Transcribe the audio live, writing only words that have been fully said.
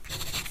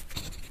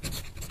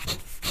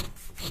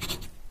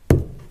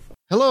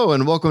Hello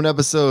and welcome to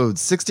episode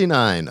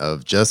 69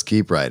 of Just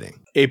Keep Writing.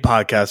 A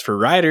podcast for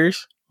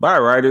writers. By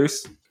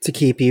writers. To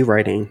keep you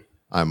writing.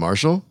 I'm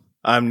Marshall.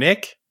 I'm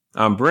Nick.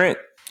 I'm Brent.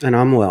 And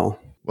I'm Will.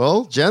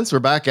 Well, gents, we're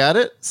back at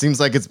it. Seems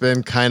like it's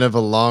been kind of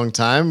a long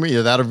time.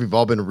 Either that or we've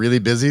all been really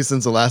busy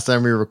since the last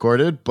time we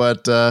recorded.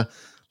 But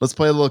let's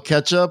play a little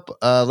catch up.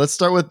 Let's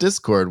start with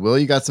Discord. Will,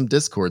 you got some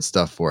Discord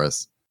stuff for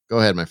us. Go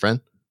ahead, my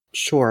friend.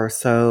 Sure.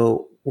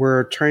 So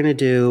we're trying to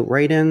do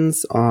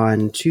write-ins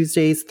on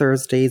Tuesdays,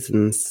 Thursdays,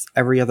 and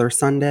every other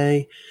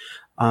Sunday.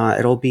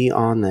 It'll be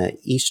on the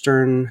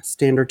Eastern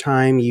Standard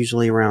Time,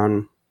 usually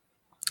around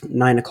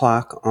 9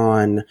 o'clock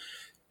on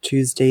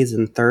Tuesdays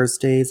and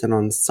Thursdays. And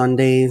on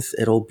Sundays,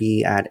 it'll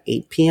be at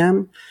 8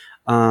 p.m.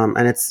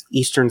 And it's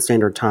Eastern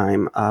Standard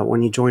Time.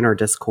 When you join our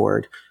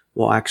Discord,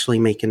 we'll actually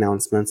make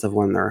announcements of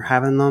when they're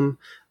having them.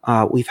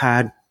 We've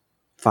had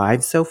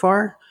 5 so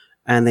far,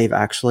 and they've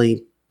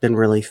actually been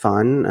really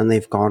fun and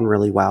they've gone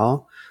really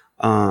well.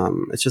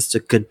 It's just a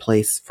good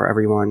place for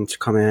everyone to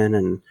come in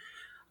and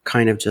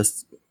kind of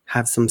just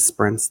have some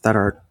sprints that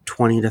are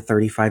 20 to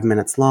 35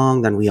 minutes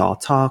long. Then we all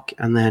talk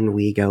and then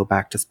we go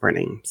back to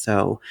sprinting.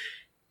 So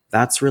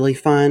that's really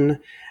fun.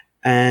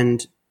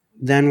 And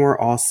then we're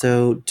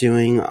also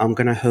I'm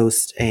going to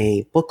host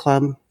a book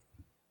club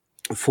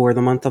for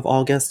the month of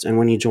August. And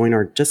when you join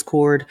our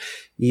Discord,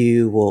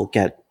 you will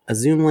get a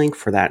Zoom link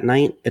for that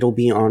night. It'll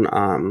be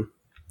on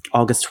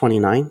August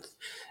 29th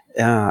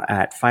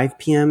at 5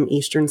 p.m.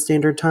 Eastern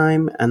Standard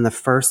Time. And the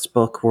first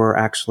book we're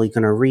actually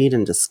going to read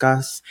and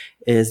discuss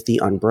is The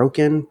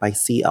Unbroken by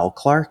C.L.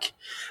 Clarke.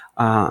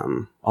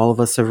 All of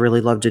us have really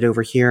loved it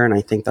over here, and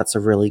I think that's a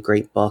really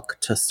great book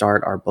to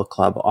start our book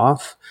club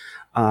off.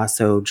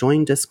 So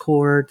join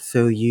Discord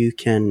so you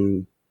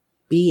can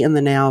be in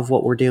the now of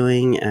what we're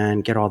doing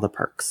and get all the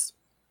perks.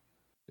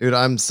 Dude,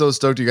 I'm so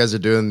stoked you guys are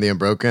doing The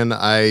Unbroken.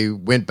 I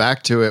went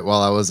back to it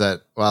while I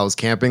was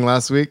camping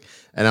last week,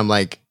 and I'm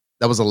like,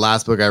 that was the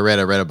last book I read.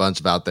 I read a bunch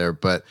about there,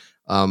 but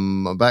I've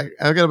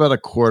got about a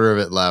quarter of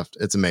it left.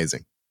 It's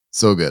amazing.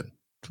 So good.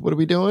 What are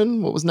we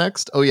doing? What was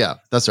next? Oh yeah,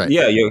 that's right.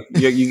 Yeah,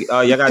 you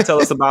gotta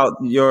tell us about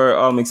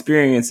your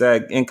experience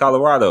in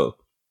Colorado.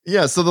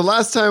 Yeah, so the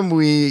last time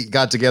we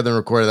got together and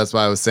recorded, that's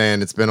why I was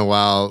saying it's been a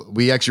while.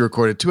 We actually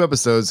recorded 2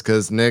 episodes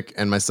because Nick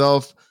and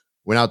myself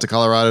went out to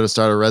Colorado to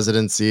start a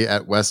residency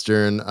at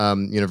Western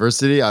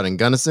University out in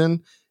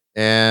Gunnison.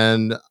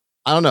 And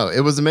I don't know, it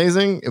was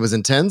amazing. It was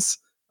intense.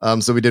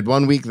 So we did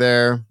 1 week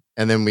there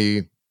and then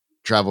we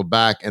traveled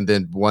back and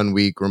then 1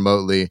 week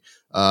remotely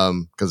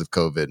because of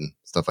COVID and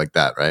stuff like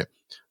that, right?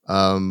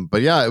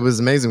 But yeah, it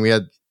was amazing. We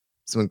had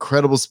some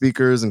incredible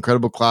speakers,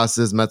 incredible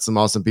classes, met some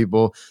awesome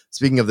people.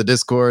 Speaking of the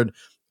Discord,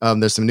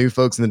 there's some new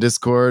folks in the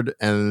Discord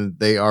and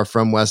they are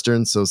from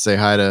Western. So say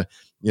hi to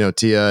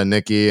Tia and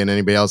Nikki and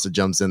anybody else that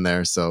jumps in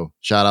there. So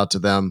shout out to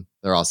them.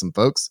 They're awesome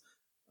folks.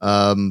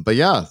 But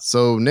yeah,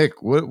 so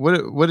Nick, what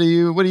are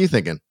you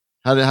thinking?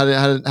 How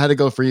did it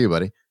go for you,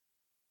 buddy?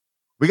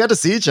 We got to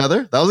see each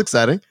other. That was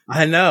exciting.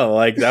 I know.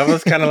 Like, that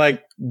was kind of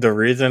like the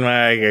reason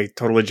why I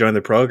totally joined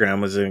the program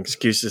was an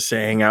excuse to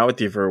say hang out with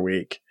you for a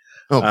week.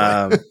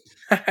 Oh,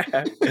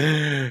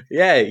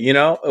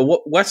 yeah,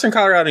 Western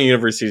Colorado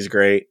University is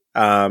great.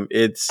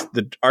 It's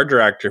the art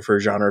director for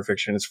genre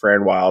fiction is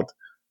Fran Wild,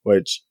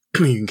 which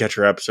you can catch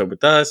her episode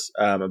with us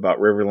about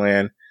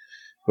Riverland,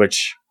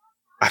 which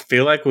I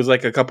feel like was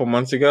like a couple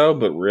months ago,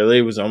 but really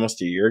it was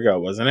almost a year ago,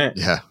 wasn't it?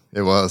 Yeah,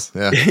 it was.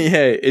 Yeah.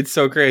 Yeah, it's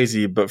so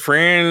crazy. But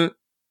Fran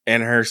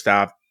and her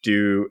staff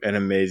do an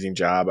amazing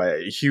job.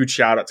 A huge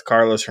shout out to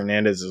Carlos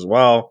Hernandez as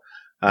well.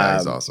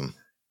 He's awesome.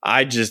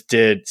 I just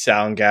did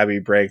Sal and Gabby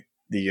Break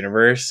the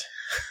Universe,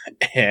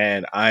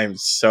 and I'm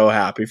so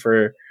happy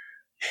for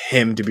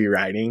him to be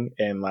writing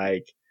and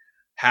like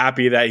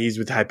happy that he's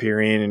with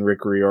Hyperion and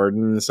Rick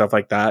Riordan and stuff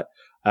like that.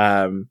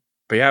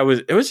 But yeah,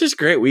 it was just a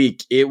great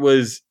week. It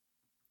was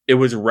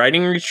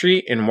writing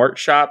retreat and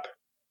workshop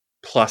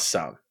plus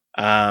some.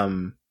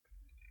 It's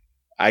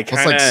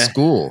like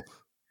school.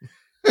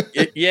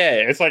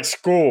 It's like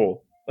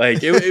school.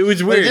 Like it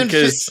was weird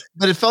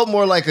but it felt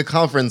more like a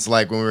conference,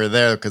 like when we were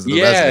there because of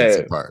the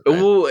residency part. Right?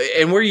 Well,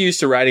 and we're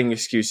used to writing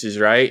excuses,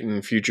 right?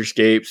 And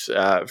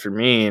Futurescapes for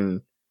me,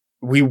 and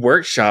we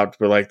workshopped,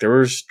 but like there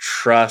was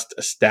trust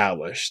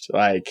established.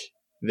 Like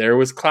there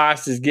was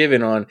classes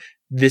given on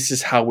this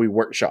is how we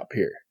workshop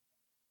here.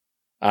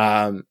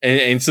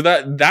 And so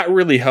that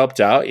really helped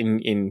out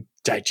in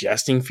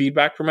digesting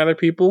feedback from other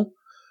people.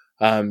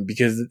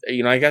 Because,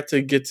 I got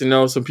to get to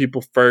know some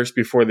people first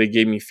before they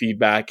gave me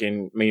feedback.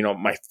 And,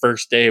 my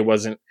first day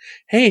wasn't,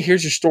 hey,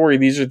 here's your story.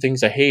 These are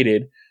things I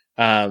hated.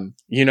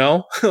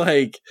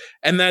 Like,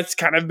 and that's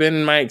kind of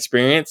been my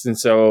experience. And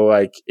so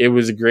like, it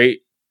was a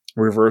great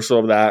reversal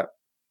of that.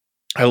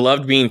 I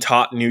loved being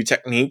taught new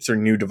techniques or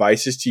new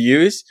devices to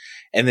use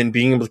and then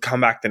being able to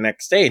come back the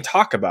next day and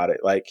talk about it.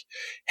 Like,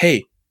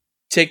 hey,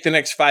 take the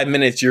next 5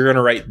 minutes. You're going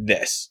to write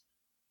this.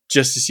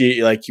 Just to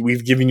see, like,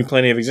 we've given you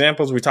plenty of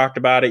examples. We talked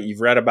about it.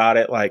 You've read about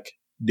it. Like,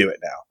 do it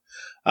now.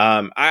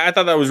 I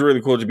thought that was really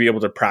cool to be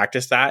able to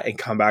practice that and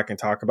come back and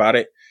talk about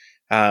it.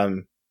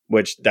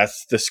 which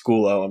that's the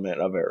school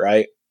element of it,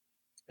 right?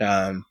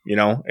 You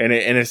know, and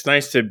it's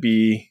nice to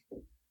be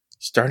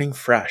starting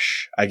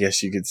fresh, I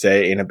guess you could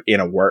say, in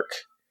a work.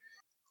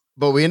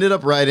 But we ended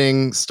up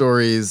writing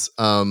stories,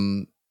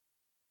 and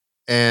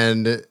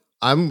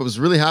I was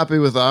really happy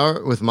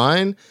with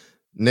mine.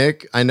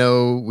 Nick, I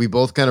know we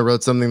both kind of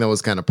wrote something that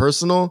was kind of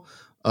personal,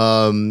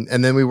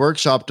 and then we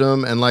workshopped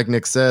them. And like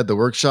Nick said, the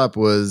workshop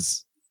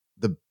was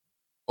the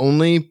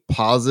only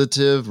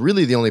positive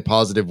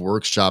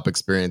workshop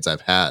experience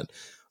I've had.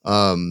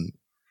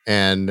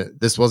 And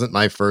this wasn't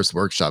my first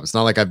workshop. It's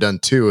not like I've done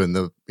two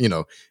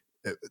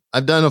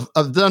I've done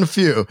a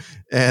few,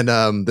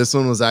 and this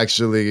one was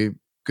actually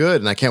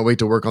good, and I can't wait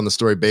to work on the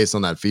story based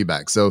on that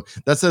feedback. So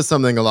that says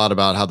something a lot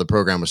about how the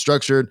program was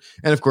structured,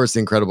 and of course the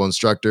incredible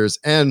instructors.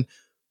 And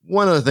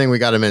one other thing we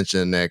got to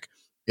mention, Nick,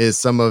 is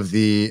some of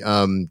the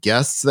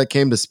guests that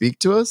came to speak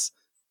to us.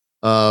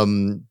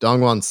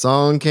 Dongwon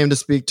Song came to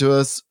speak to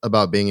us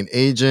about being an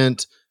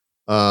agent.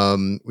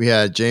 We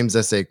had James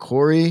S.A.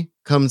 Corey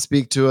come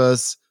speak to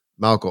us,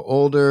 Malcolm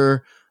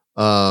Older,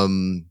 who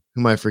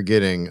am I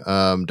forgetting?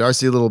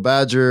 Darcy Little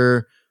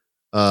Badger.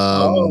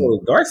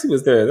 Darcy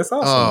was there. That's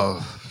awesome.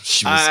 Oh,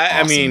 she was awesome,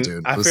 I mean,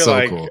 dude. I feel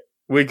like cool.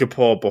 We could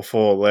pull up a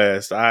full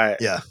list.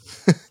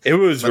 It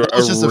was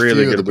a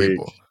really good week.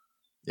 People.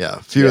 Yeah,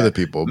 a few of the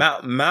people.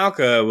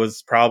 Malka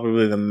was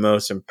probably the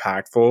most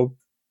impactful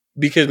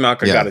because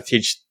Malka got to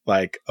teach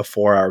like a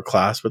 4-hour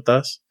class with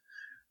us.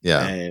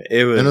 Yeah, and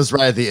it was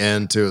right at the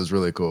end too. It was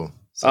really cool.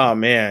 So. Oh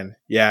man,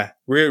 yeah,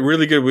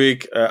 really good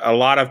week. A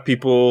lot of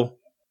people.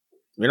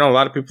 A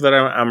lot of people that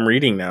I'm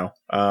reading now.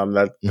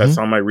 That's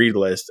on my read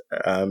list.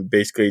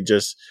 Basically,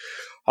 just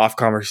off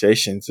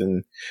conversations,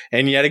 and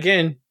yet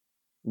again,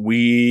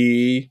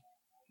 we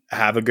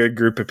have a good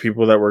group of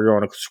people that we're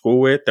going to school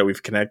with, that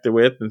we've connected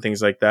with, and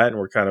things like that, and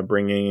we're kind of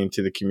bringing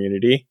into the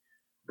community.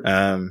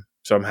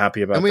 So I'm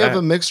happy about that. And we have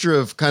a mixture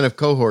of kind of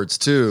cohorts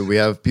too. We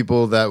have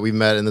people that we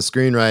met in the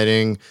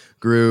screenwriting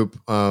group,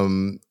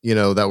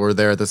 that were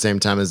there at the same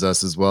time as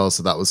us as well.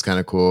 So that was kind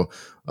of cool.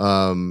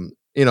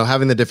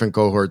 Having the different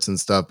cohorts and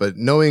stuff, but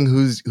knowing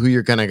who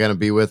you're kind of going to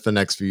be with the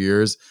next few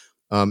years,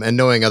 and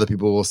knowing other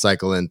people will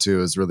cycle in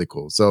too is really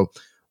cool. So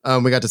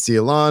we got to see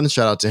Alon.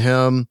 Shout out to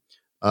him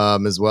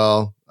as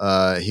well.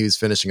 He was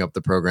finishing up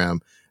the program,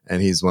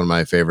 and he's one of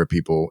my favorite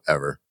people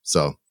ever.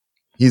 So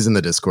he's in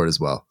the Discord as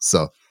well.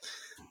 So.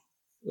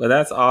 Well,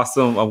 that's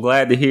awesome. I'm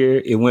glad to hear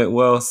it went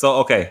well. So,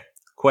 okay,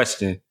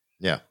 question.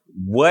 Yeah.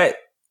 What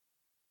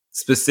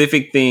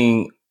specific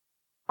thing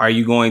are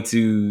you going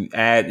to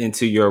add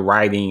into your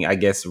writing, I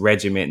guess,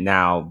 regiment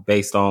now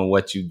based on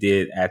what you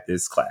did at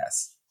this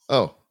class?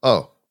 I'm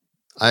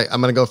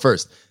going to go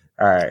first.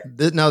 All right.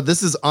 Now,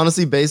 this is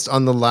honestly based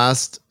on the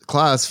last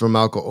class from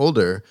Malcolm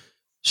Older.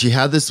 She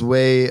had this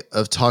way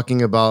of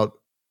talking about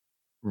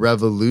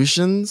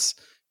revolutions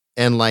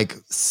and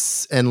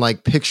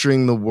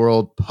picturing the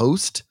world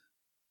post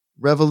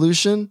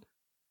revolution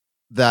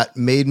that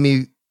made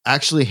me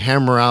actually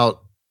hammer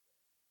out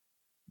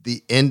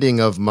the ending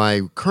of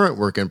my current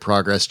work in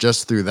progress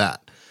just through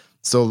that.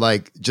 So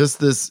just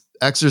this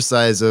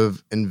exercise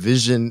of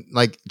envision,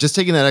 just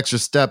taking that extra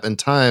step in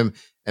time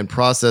and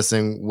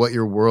processing what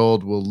your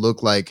world will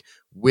look like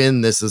when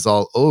this is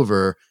all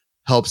over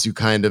helps you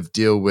kind of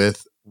deal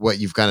with what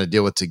you've got to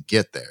deal with to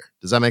get there.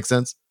 Does that make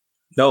sense?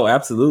 No,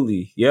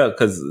 absolutely. Yeah,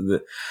 because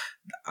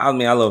I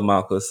love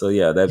Malcolm, so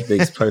yeah, that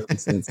makes perfect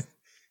sense.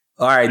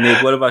 All right,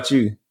 Nick, what about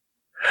you?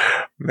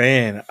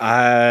 Man,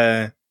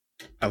 I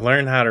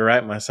learned how to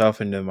write myself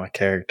into my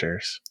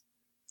characters.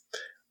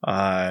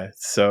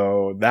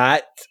 So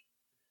that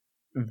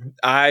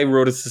I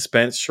wrote a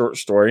suspense short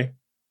story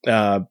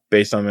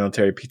based on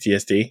military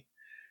PTSD,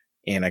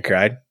 and I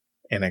cried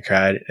and I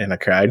cried and I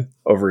cried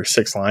over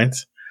 6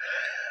 lines.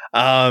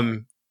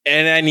 And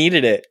I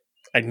needed it.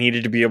 I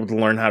needed to be able to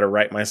learn how to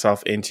write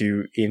myself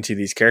into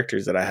these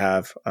characters that I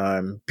have.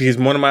 Because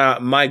one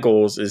of my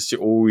goals is to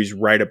always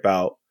write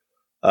about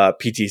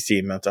PTSD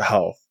and mental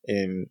health,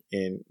 in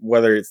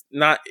whether it's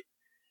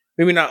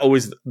maybe not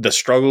always the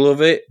struggle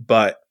of it,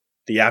 but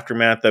the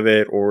aftermath of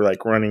it, or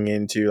running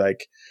into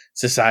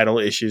societal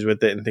issues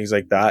with it and things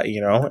like that,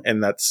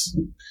 and that's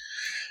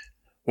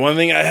one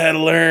thing I had to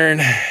learn,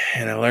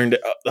 and I learned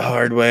it the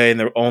hard way, and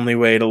the only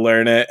way to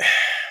learn it.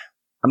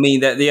 I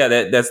mean,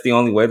 that's the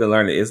only way to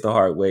learn it is the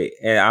hard way.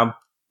 And I'm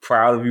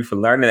proud of you for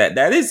learning that.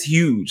 That is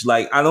huge.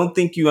 I don't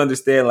think you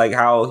understand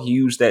how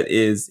huge that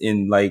is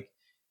in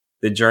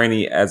the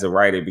journey as a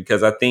writer,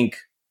 because I think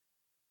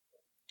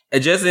it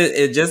just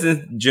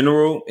in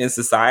general in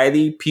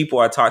society, people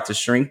are taught to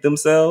shrink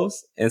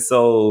themselves. And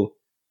so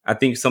I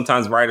think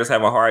sometimes writers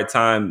have a hard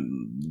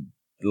time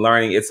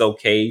learning it's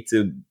okay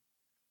to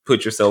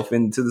put yourself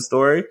into the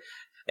story.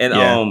 And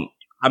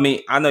I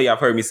mean, I know y'all have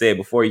heard me say it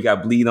before. You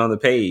got bleed on the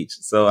page,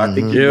 so I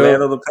think you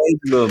land on the page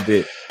a little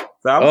bit.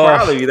 So I'm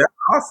proud of you. That's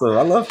awesome.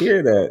 I love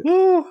hearing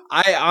that.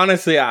 I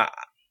honestly,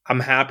 I'm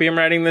happy I'm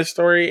writing this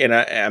story, and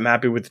I'm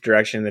happy with the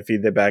direction and the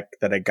feedback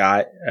that I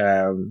got.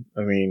 I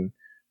mean,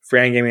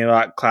 Fran gave me a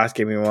lot. Class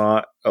gave me a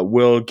lot.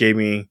 Will gave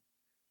me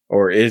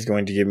or is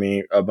going to give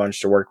me a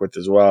bunch to work with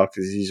as well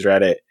because he's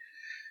read it.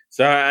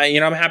 So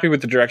I'm happy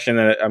with the direction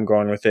that I'm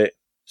going with it.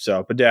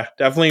 So, but yeah,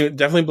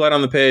 definitely blood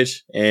on the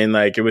page, and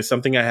like it was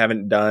something I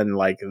haven't done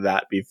like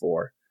that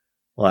before.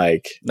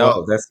 Like,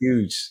 no, that's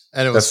huge.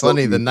 And it was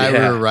funny the night we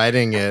were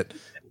writing it,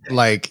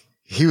 like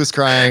he was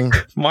crying,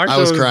 Marshall I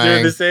was crying,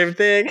 doing the same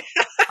thing.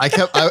 I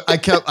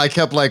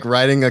kept like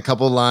writing a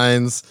couple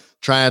lines,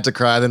 trying not to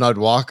cry. Then I'd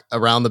walk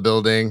around the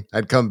building.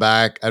 I'd come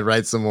back. I'd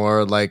write some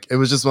more. Like it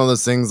was just one of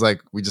those things.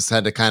 Like we just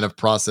had to kind of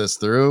process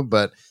through.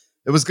 But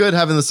it was good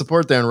having the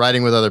support there and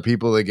writing with other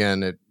people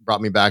again. It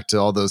brought me back to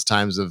all those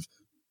times of,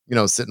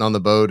 sitting on the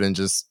boat and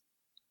just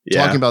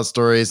talking about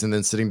stories and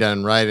then sitting down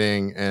and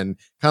writing. And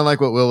kind of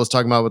like what Will was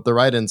talking about with the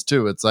write-ins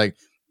too. It's like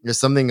there's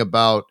something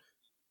about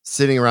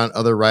sitting around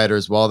other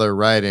writers while they're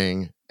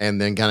writing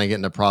and then kind of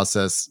getting a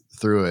process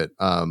through it.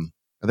 I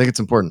think it's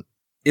important.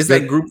 It's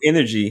that group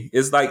energy.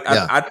 It's like,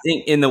 I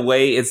think in a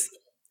way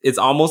it's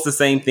almost the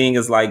same thing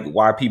as like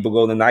why people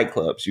go to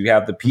nightclubs. You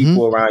have the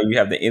people around, you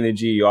have the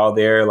energy, you're all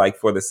there like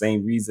for the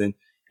same reason,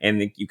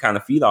 and you kind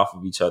of feed off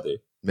of each other.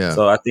 Yeah.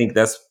 So I think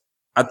that's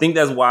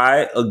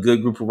why a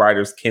good group of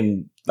writers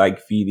can like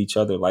feed each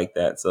other like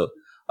that. So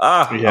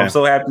I'm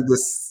so happy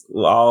this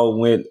all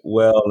went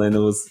well and it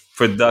was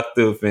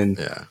productive, and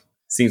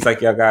seems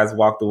like y'all guys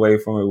walked away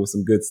from it with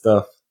some good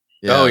stuff.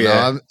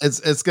 Yeah,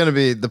 it's gonna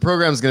be, the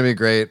program's gonna be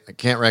great. I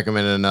can't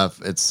recommend it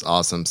enough. It's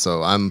awesome.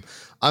 So I'm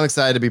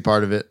excited to be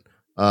part of it.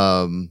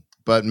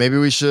 But maybe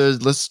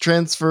let's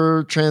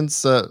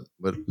transition.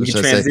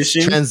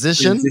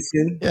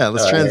 Yeah,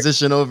 let's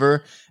transition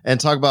over and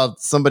talk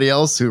about somebody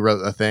else who wrote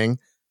a thing.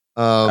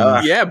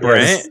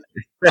 Brent.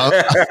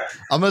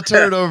 I'm gonna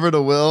turn it over to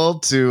Will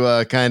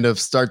to kind of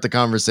start the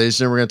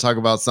conversation. We're gonna talk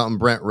about something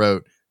Brent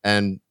wrote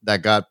and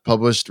that got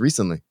published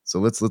recently. So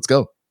let's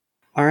go.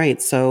 All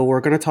right, so we're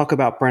going to talk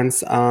about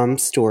Brent's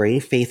story,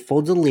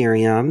 Faithful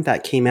Delirium,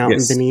 that came out in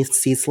Beneath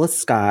Ceaseless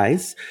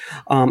Skies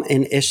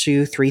in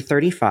issue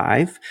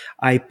 335.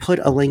 I put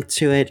a link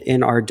to it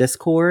in our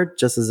Discord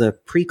just as a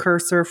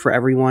precursor for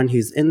everyone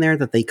who's in there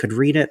that they could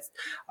read it.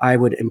 I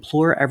would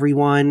implore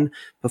everyone,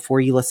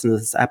 before you listen to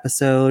this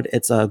episode,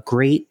 it's a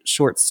great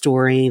short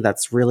story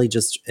that's really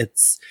just,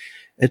 it's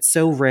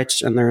so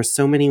rich and there's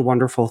so many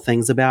wonderful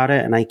things about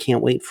it, and I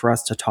can't wait for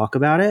us to talk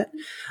about it.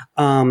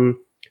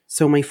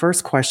 So my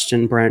first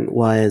question, Brent,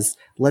 was,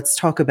 let's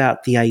talk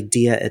about the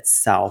idea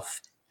itself.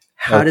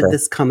 How did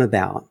this come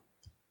about?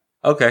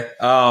 Okay.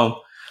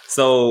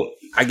 So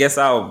I guess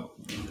I'll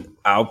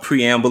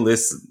preamble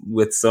this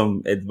with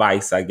some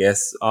advice, I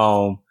guess.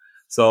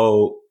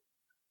 So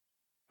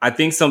I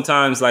think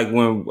sometimes, like,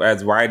 when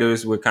as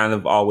writers, we're kind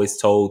of always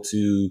told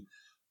to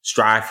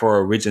strive for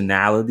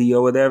originality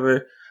or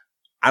whatever.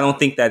 I don't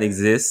think that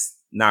exists.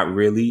 Not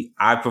really.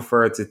 I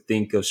prefer to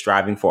think of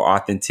striving for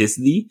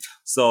authenticity.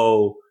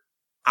 So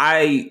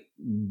I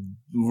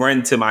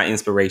run to my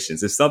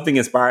inspirations. If something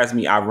inspires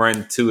me, I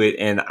run to it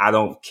and I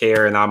don't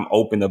care, and I'm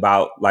open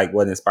about like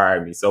what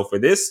inspired me. So for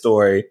this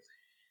story,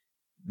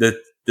 the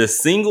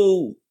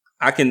single,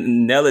 I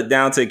can nail it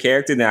down to a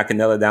character, then I can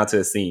nail it down to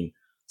a scene.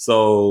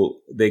 So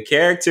the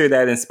character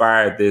that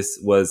inspired this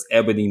was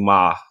Ebony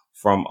Maw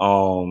from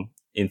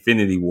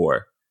Infinity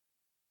War.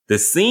 The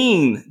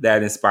scene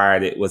that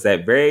inspired it was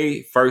that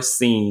very first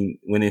scene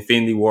when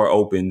Infinity War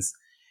opens,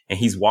 and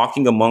he's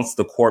walking amongst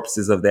the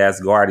corpses of the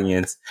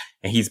Asgardians.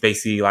 And he's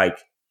basically like,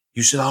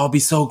 you should all be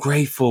so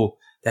grateful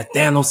that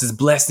Thanos is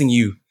blessing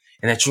you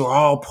and that you're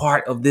all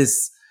part of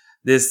this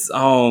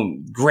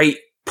great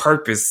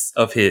purpose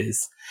of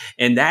his.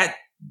 And that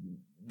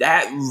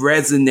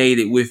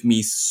resonated with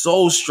me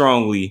so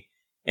strongly.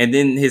 And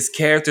then his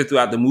character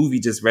throughout the movie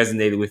just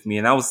resonated with me.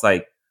 And I was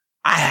like,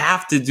 I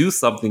have to do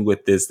something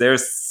with this.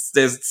 There's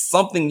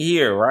something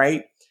here,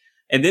 right?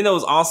 And then there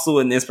was also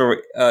an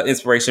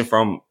inspiration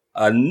from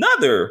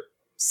another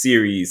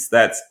series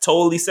that's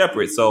totally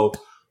separate. So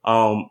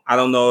I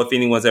don't know if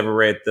anyone's ever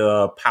read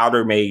the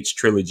Powder Mage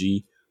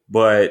trilogy,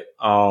 but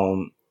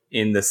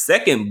in the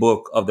second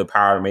book of the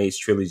Powder Mage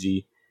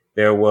trilogy,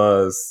 there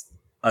was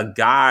a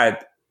god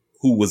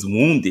who was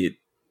wounded,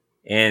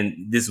 and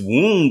this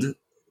wound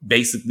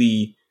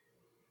basically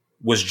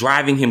was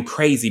driving him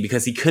crazy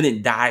because he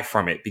couldn't die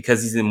from it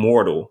because he's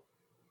immortal.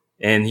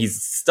 And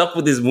he's stuck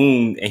with his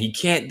wound and he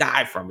can't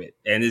die from it.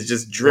 And it's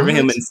just driven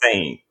him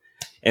insane.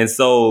 And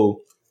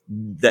so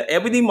the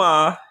Ebony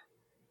Maw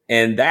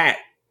and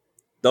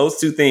those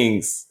two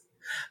things.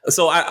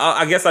 So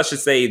I guess I should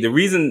say the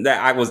reason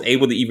that I was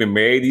able to even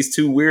marry these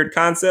two weird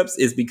concepts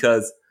is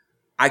because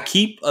I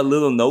keep a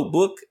little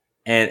notebook,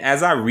 and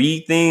as I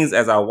read things,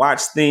 as I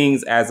watch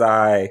things, as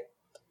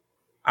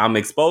I'm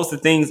exposed to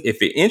things,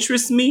 if it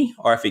interests me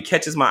or if it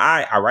catches my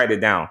eye, I write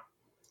it down.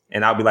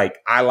 And I'll be like,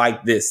 I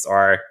like this,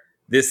 or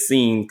this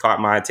scene caught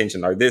my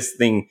attention, or this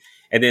thing.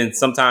 And then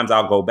sometimes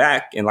I'll go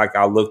back and like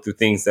I'll look through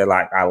things that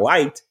like I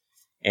liked,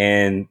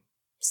 and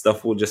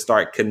stuff will just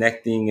start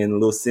connecting, and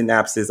little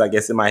synapses, I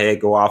guess, in my head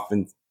go off,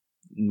 and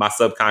my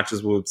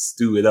subconscious will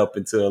stew it up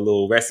into a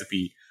little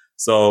recipe.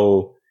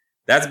 So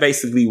that's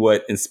basically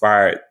what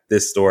inspired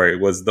this story,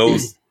 was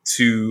those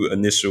two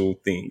initial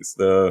things: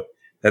 that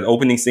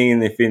opening scene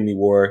in Infinity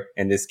War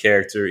and this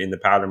character in the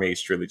Powder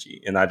Mage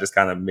trilogy, and I just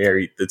kind of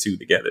married the two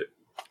together.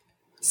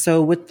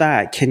 So with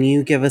that, can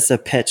you give us a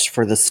pitch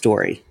for the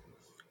story?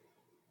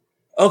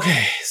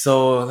 Okay,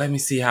 so let me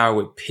see how I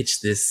would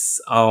pitch this.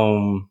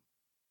 A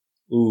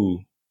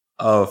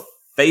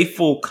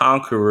faithful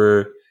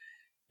conqueror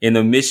in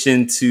a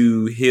mission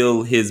to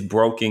heal his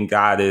broken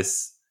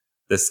goddess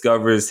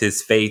discovers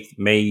his faith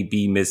may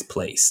be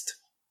misplaced.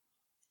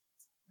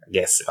 I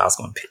guess if I was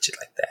going to pitch it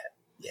like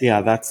that.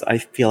 Yeah, I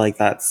feel like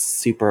that's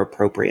super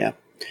appropriate.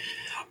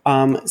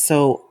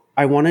 So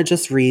I want to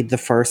just read the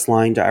first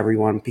line to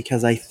everyone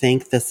because I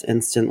think this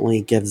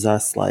instantly gives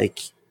us like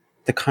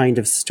the kind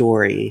of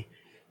story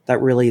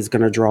that really is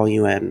going to draw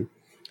you in.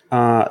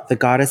 The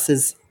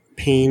goddess's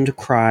pained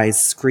cries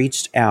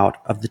screeched out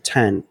of the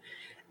tent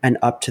and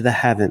up to the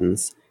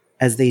heavens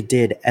as they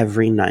did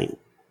every night.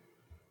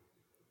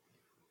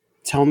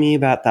 Tell me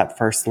about that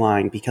first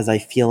line because I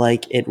feel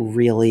like it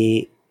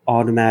really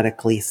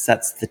automatically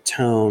sets the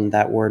tone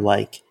that we're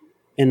like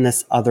in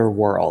this other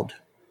world.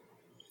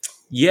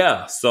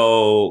 Yeah,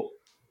 so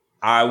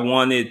I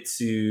wanted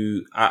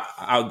to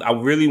I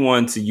really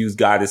wanted to use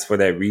goddess for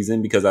that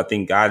reason because I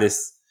think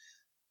goddess,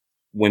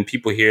 when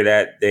people hear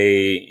that,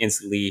 they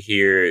instantly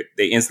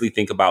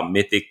think about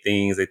mythic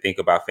things, they think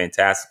about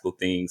fantastical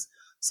things.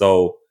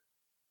 So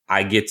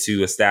I get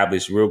to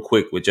establish real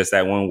quick with just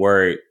that one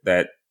word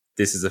that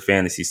this is a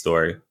fantasy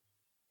story.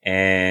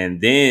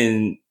 And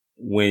then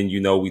when,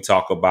 we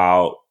talk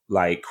about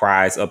like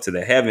cries up to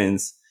the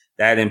heavens,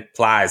 that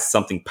implies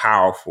something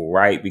powerful,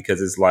 right?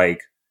 Because it's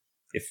like,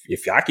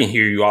 if I can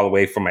hear you all the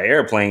way from an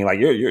airplane, like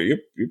you're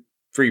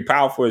pretty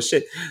powerful as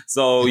shit.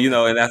 So,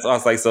 and that's I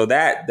was like, so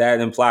that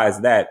implies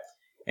that.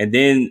 And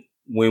then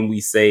when we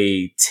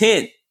say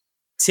tent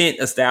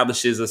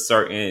establishes a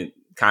certain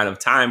kind of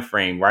time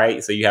frame,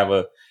 right? So you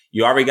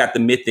already got the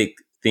mythic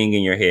thing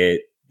in your head.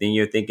 Then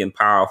you're thinking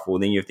powerful.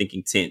 Then you're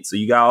thinking tent. So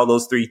you got all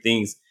those three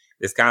things.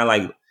 It's kind of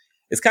like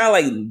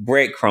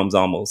breadcrumbs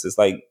almost. It's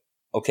like,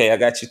 okay, I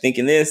got you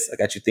thinking this. I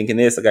got you thinking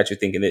this. I got you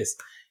thinking this.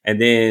 And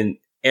then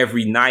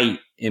every night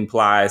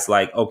implies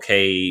like,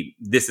 okay,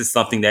 this is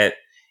something that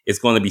is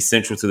going to be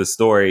central to the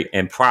story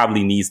and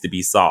probably needs to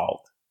be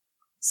solved.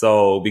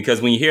 So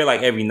because when you hear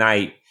like every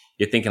night,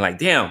 you're thinking like,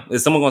 damn,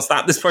 is someone going to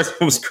stop this person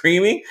from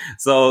screaming?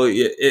 So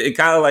it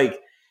kind of like,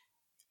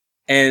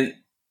 and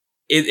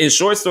in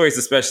short stories,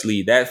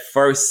 especially that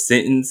first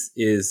sentence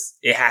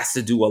it has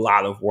to do a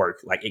lot of work.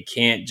 Like it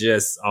can't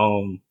just,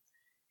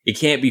 it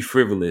can't be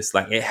frivolous.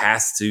 Like it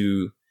has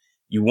to,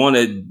 you want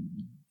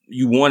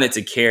it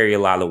to carry a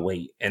lot of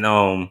weight.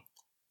 And,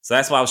 so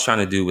that's what I was trying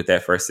to do with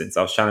that first sentence.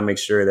 I was trying to make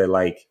sure that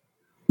like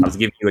I was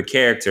giving you a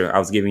character, I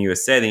was giving you a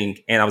setting,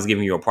 and I was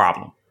giving you a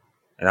problem.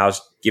 And I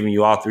was giving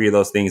you all three of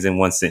those things in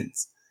one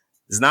sentence.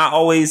 It's not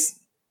always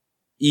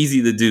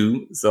easy to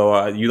do.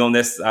 So you don't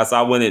necessarily, so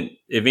I wouldn't,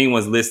 if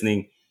anyone's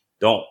listening,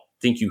 don't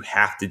think you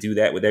have to do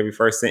that with every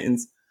first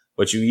sentence,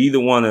 but you either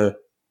want to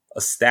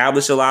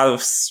establish a lot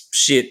of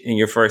shit in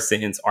your first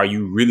sentence, or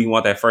you really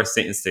want that first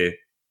sentence to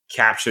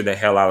capture the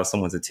hell out of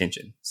someone's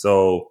attention.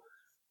 So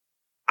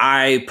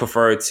I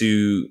prefer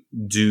to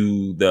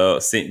do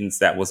the sentence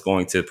that was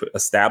going to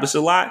establish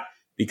a lot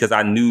because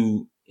I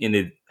knew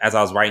as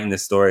I was writing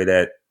this story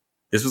that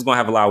this was going to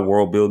have a lot of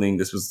world building.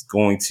 This was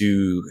going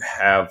to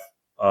have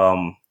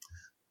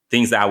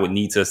things that I would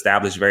need to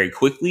establish very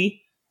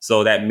quickly.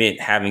 So that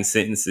meant having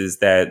sentences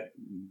that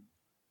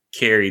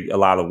carried a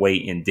lot of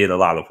weight and did a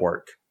lot of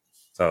work.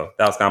 So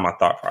that was kind of my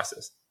thought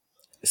process.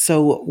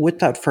 So with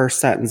that first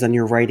sentence and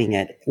you're writing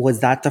it,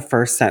 was that the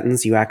first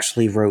sentence you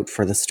actually wrote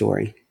for the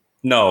story?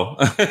 No.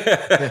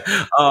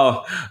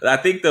 I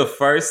think the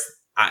first,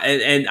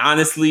 and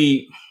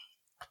honestly,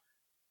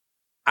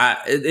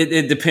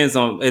 it depends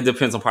on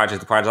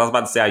project to project. I was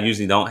about to say I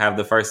usually don't have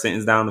the first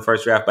sentence down in the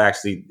first draft, but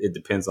actually it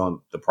depends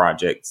on the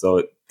project. So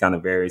it kind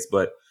of varies.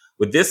 But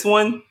with this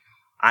one,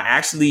 I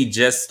actually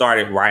just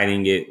started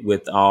writing it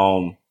with,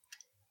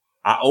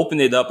 I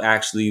opened it up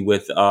actually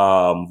with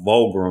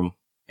Volgrim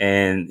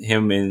and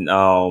him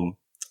and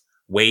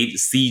Wade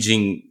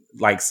sieging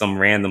like some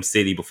random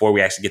city before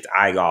we actually get to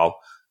Aigal.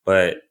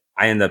 But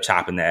I ended up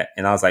chopping that.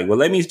 And I was like, well,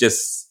 let me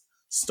just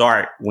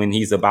start when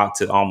he's about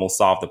to almost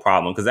solve the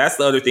problem. Because that's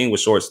the other thing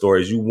with short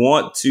stories. You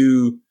want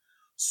to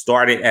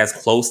start it as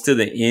close to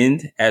the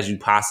end as you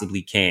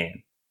possibly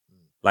can.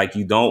 Like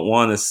you don't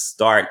want to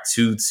start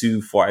too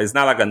far. It's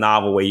not like a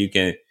novel where you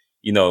can,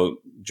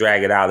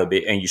 drag it out a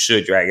bit, and you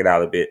should drag it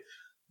out a bit.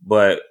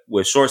 But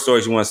with short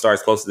stories, you want to start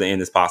as close to the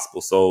end as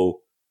possible.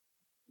 So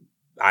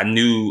I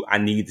knew I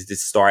needed to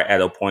start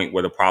at a point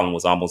where the problem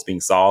was almost being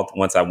solved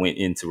once I went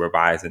in to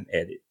revise and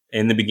edit.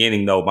 In the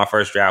beginning, though, my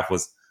first draft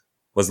was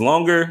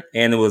longer,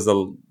 and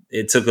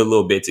it took a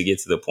little bit to get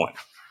to the point.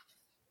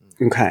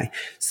 Okay.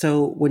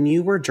 So when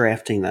you were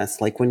drafting this,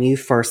 like when you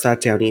first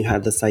sat down and you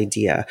had this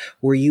idea,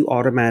 were you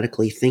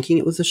automatically thinking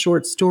it was a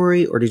short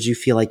story, or did you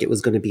feel like it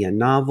was going to be a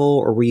novel,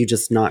 or were you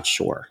just not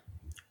sure?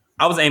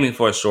 I was aiming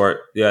for a short.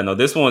 Yeah, no,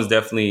 this one was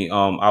definitely,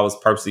 I was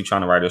purposely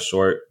trying to write a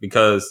short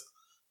because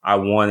I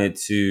wanted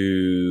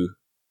to.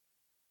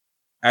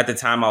 At the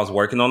time, I was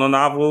working on a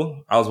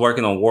novel. I was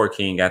working on War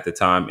King at the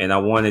time, and I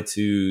wanted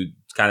to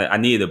I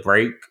needed a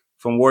break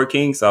from War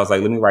King, so I was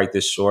like, let me write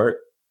this short,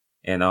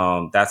 and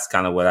that's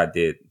kind of what I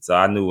did. So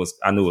I knew it was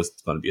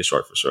going to be a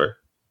short for sure.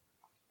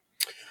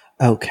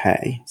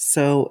 Okay,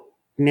 so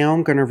now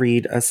I'm going to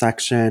read a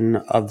section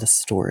of the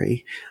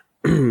story,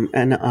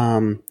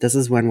 and this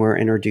is when we're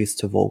introduced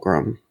to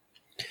Volgrim.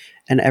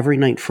 And every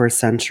night for a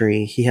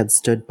century, he had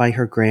stood by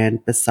her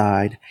grand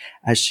beside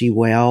as she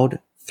wailed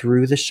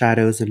through the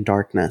shadows and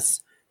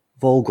darkness.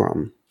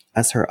 Volgrim,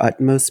 as her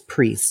utmost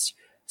priest,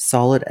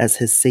 saw it as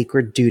his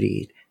sacred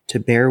duty to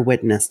bear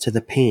witness to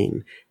the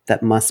pain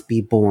that must be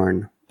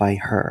borne by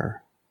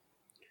her.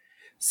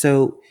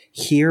 So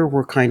here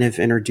we're kind of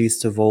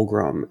introduced to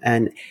Volgrim.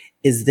 And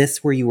is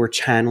this where you were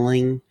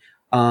channeling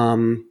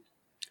that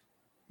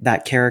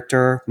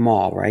character,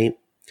 Maul, right?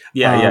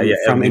 Yeah.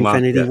 From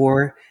Infinity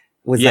War?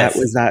 Was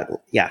that,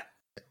 yeah.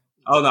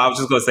 Oh no, I was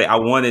just gonna say I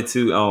wanted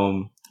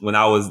to when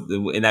I was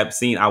in that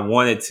scene, I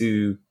wanted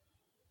to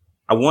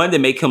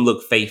make him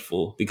look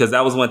faithful, because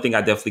that was one thing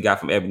I definitely got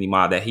from Ebony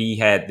Maw, that he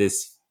had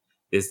this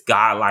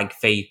godlike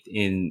faith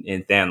in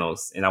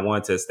Thanos, and I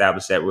wanted to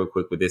establish that real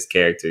quick with this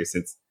character,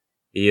 since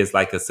he is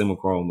like a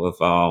simulacrum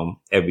of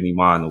Ebony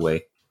Maw in a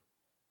way.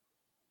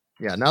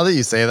 Yeah, now that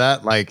you say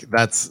that, like,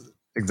 that's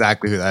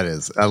exactly who that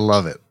is. I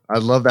love it. I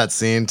love that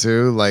scene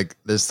too. Like,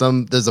 there's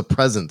a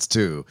presence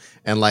too,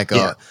 and like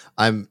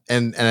and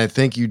I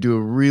think you do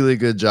a really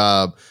good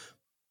job.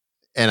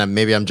 And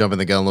maybe I'm jumping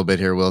the gun a little bit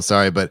here, Will.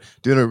 Sorry, but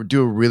do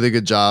a really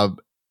good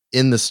job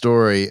in the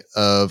story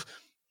of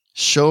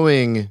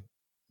showing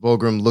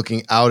Volgrim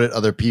looking out at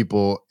other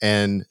people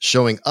and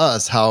showing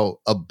us how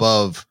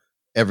above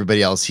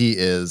everybody else he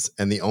is,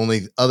 and the only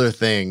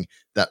thing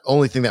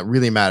that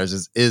really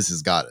matters is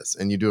his goddess.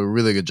 And you do a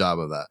really good job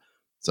of that.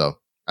 So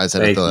I just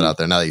had to throw that out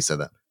there now that you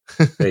said that.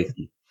 Thank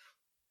you.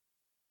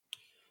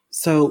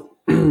 So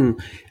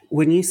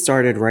when you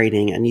started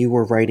writing and you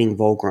were writing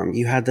Volgrim,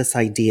 you had this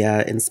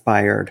idea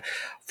inspired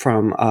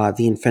from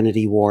the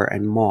Infinity War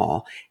and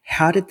Maul.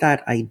 How did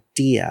that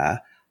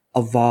idea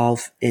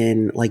evolve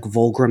in like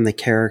Volgrim the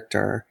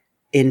character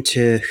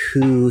into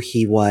who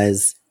he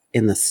was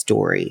in the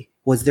story?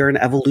 Was there an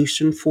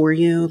evolution for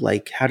you?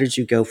 Like, how did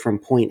you go from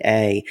point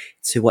A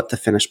to what the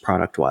finished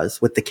product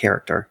was with the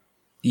character?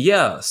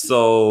 Yeah.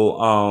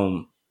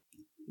 So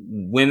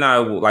when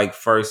I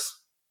first,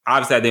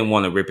 obviously I didn't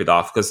want to rip it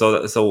off, because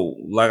so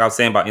like I was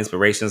saying about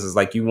inspirations, is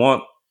like you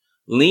want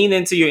lean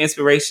into your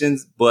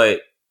inspirations,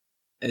 but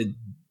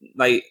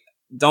like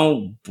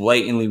don't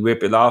blatantly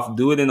rip it off.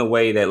 Do it in a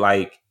way that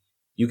like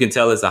you can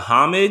tell it's a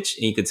homage,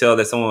 and you can tell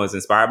that someone was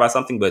inspired by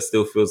something, but it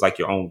still feels like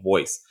your own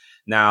voice.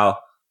 Now,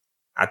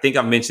 I think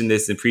I've mentioned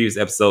this in previous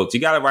episodes. You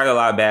got to write a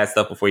lot of bad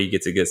stuff before you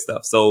get to good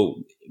stuff.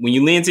 So when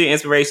you lean into your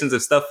inspirations,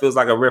 if stuff feels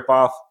like a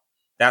ripoff,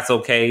 that's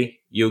okay.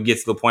 You'll get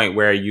to the point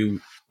where your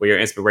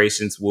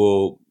inspirations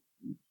will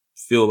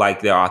feel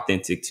like they're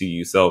authentic to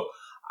you. So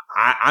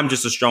I'm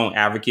just a strong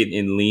advocate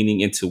in leaning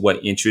into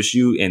what interests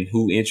you and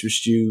who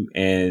interests you.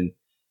 And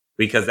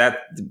because at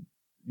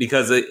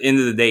the end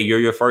of the day, you're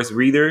your first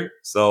reader.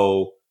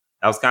 So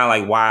that was kind of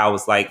like why I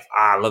was like,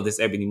 I love this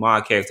Ebony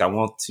Maw character. I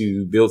want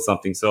to build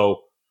something.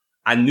 So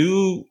I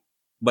knew,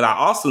 but I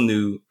also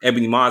knew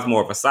Ebony Maw is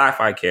more of a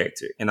sci-fi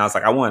character. And I was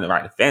like, I wanted to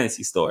write a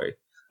fantasy story,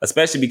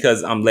 especially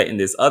because I'm letting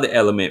this other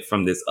element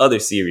from this other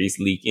series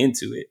leak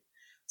into it.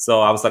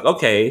 So I was like,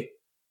 okay,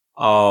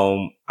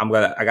 I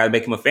gotta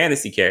make him a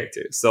fantasy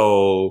character.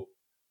 So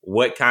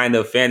what kind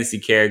of fantasy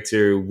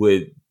character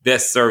would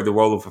best serve the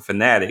role of a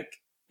fanatic?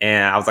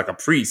 And I was like, a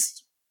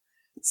priest.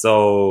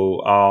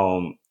 So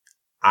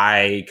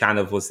I kind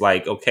of was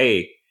like,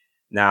 okay,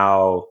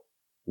 now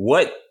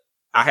what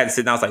I had to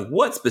sit down. I was like,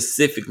 what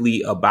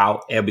specifically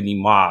about Ebony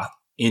Maw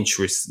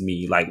interests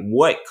me? Like,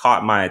 what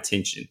caught my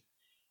attention?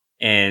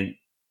 And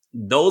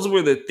those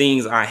were the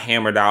things I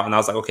hammered out. And I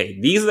was like, okay,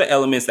 these are the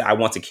elements that I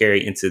want to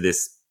carry into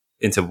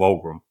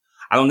Volgrim.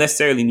 I don't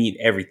necessarily need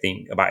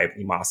everything about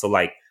Ebony Maw. So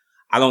like,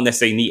 I don't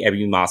necessarily need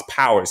Ebony Maw's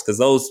powers, because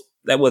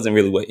that wasn't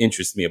really what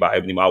interests me about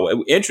Ebony Maw.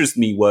 What interests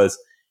me was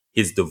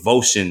his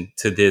devotion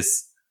to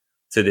this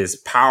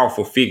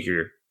powerful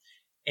figure,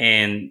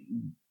 and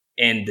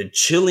the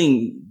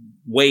chilling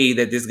way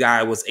that this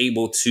guy was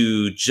able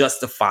to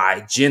justify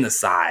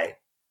genocide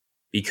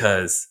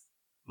because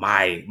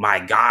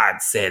my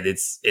God said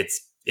it's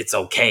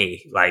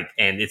okay, like,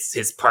 and it's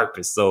his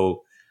purpose.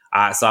 So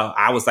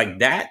I was like,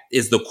 that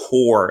is the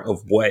core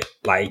of what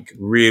like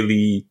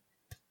really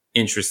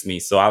interests me.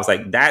 So I was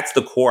like, that's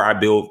the core I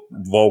built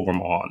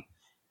Volgrim on.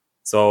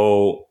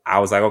 So I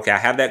was like, okay, I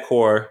have that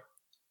core.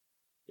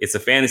 It's a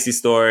fantasy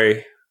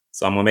story,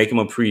 so I'm gonna make him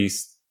a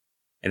priest.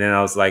 And then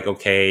I was like,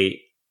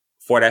 okay,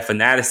 for that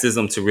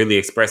fanaticism to really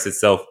express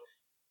itself,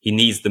 he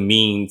needs the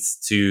means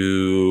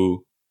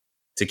to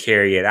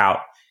carry it out.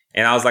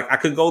 And I was like, I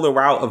could go the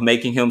route of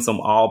making him some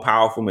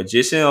all-powerful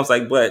magician. I was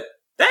like, but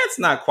that's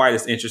not quite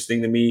as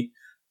interesting to me.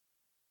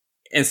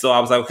 And so I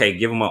was like, okay,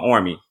 give him an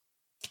army.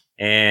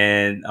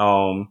 And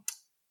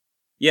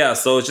yeah,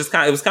 so it's just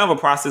it was kind of a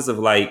process of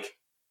like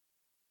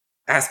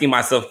asking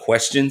myself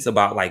questions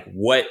about like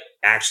what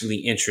actually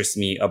interests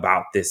me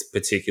about this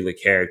particular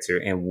character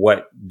and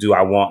what do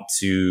I want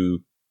to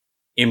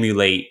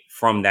emulate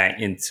from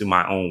that into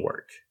my own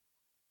work.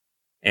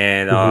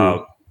 And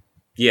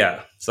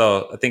yeah,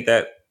 so I think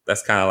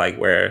that's kind of like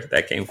where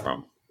that came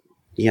from.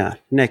 Yeah.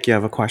 Nick, you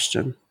have a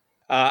question?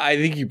 I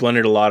think you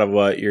blended a lot of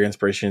what your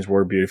inspirations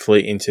were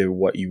beautifully into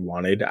what you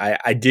wanted.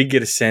 I did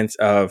get a sense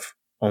of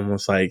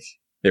almost like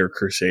they were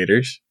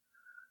crusaders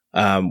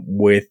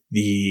with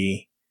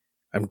the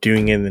I'm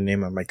doing it in the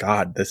name of my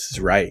God. This is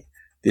right.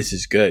 This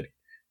is good.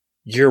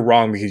 You're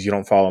wrong because you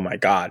don't follow my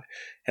God.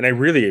 And I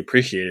really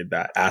appreciated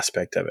that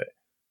aspect of it.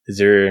 Is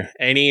there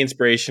any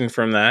inspiration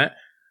from that?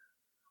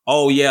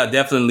 Oh yeah,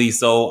 definitely.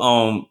 So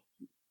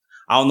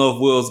I don't know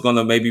if Will's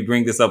gonna maybe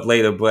bring this up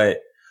later, but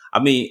I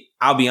mean,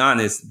 I'll be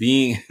honest,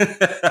 being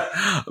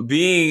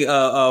being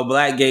a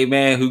black gay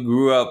man who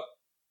grew up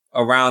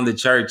around the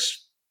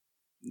church,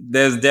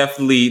 there was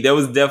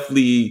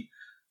definitely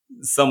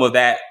some of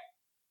that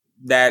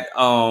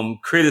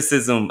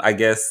criticism, I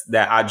guess,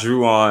 that I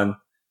drew on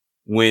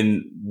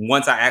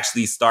once I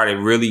actually started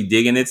really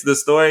digging into the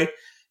story.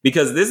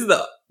 Because this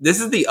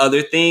is the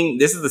other thing.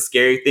 This is the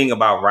scary thing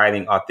about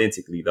writing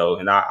authentically, though,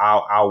 and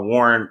I'll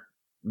warn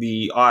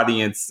the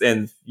audience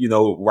and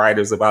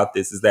writers about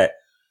this, is that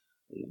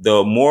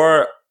the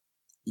more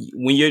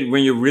when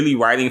you're really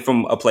writing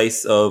from a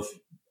place of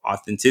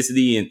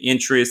authenticity and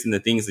interest in the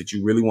things that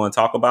you really want to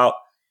talk about,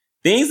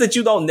 things that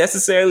you don't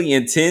necessarily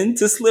intend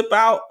to slip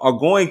out are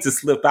going to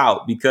slip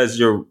out because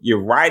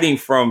you're writing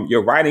from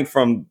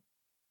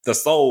the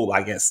soul,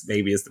 I guess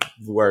maybe is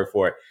the word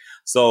for it.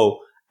 So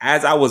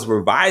as I was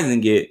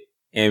revising it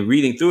and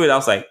reading through it, I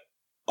was like,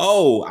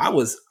 oh, I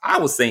was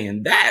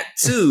saying that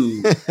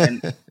too.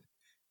 And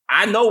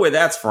I know where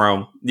that's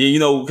from,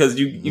 because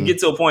you get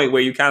to a point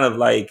where you kind of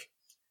like,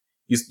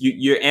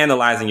 you're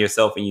analyzing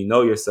yourself and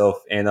yourself.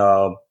 And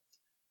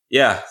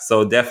yeah,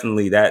 so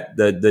definitely that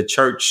the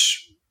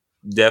church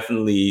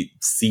definitely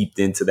seeped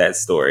into that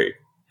story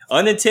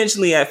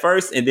unintentionally at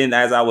first. And then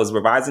as I was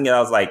revising it,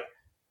 I was like,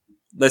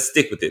 let's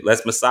stick with it.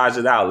 Let's massage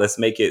it out. Let's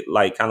make it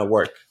like kind of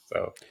work.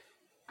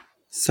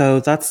 So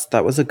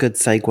that was a good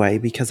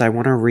segue because I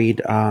want to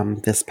read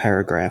this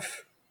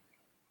paragraph.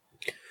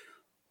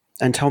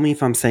 And tell me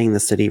if I'm saying the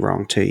city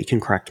wrong too. You can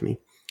correct me.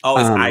 Oh,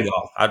 it's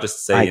Igal. I'll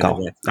just say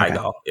Igal.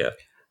 Igal, yeah.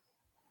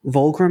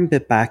 Volgrim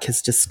bit back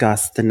his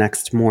disgust the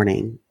next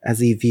morning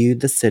as he viewed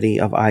the city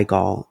of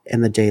Igal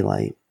in the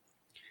daylight.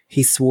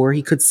 He swore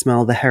he could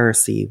smell the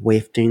heresy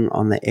wafting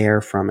on the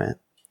air from it.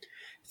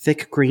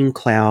 Thick green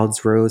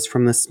clouds rose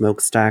from the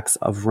smokestacks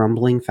of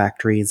rumbling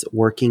factories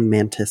working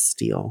mantis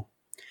steel.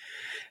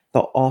 The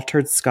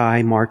altered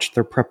sky marked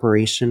their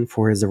preparation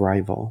for his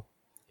arrival.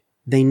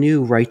 They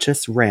knew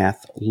righteous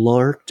wrath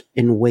lurked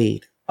in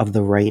wait of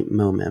the right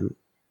moment.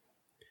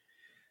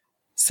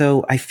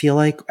 So I feel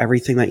like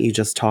everything that you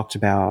just talked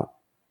about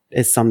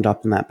is summed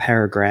up in that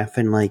paragraph.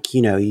 And like,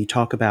 you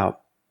talk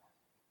about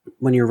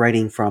when you're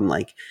writing from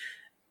like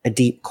a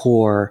deep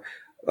core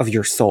of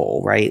your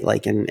soul, right?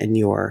 Like, and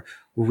you're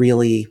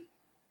really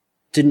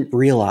didn't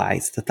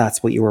realize that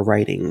that's what you were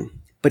writing.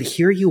 But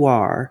here you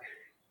are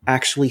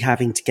actually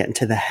having to get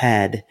into the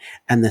head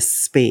and the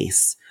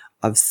space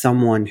of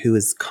someone who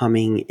is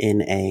coming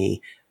in a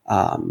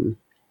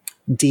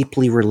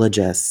deeply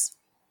religious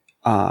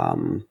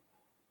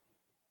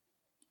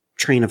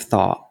train of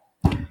thought.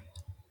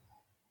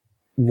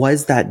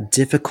 Was that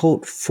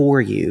difficult for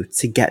you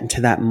to get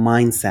into that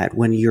mindset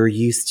when you're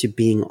used to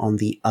being on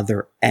the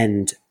other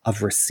end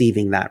of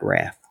receiving that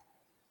wrath?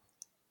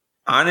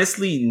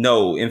 Honestly,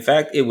 no. In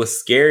fact, it was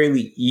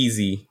scarily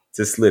easy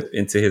to slip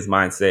into his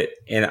mindset.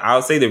 And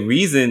I'll say the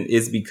reason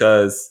is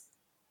because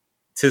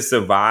to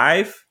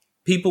survive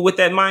people with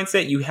that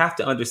mindset, you have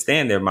to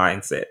understand their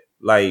mindset.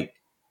 Like,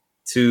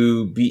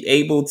 to be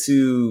able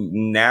to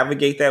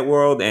navigate that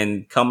world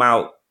and come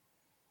out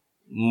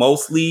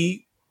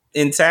mostly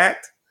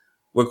intact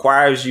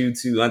requires you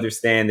to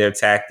understand their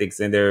tactics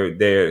and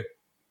their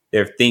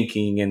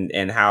thinking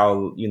and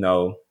how,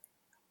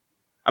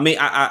 I mean,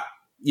 I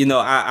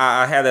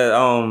had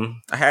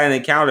an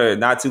encounter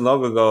not too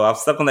long ago. I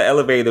was stuck on the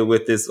elevator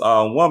with this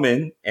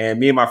woman, and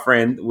me and my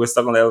friend were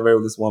stuck on the elevator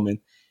with this woman,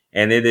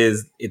 and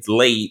it's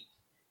late,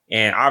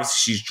 and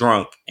obviously she's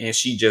drunk, and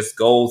she just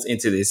goes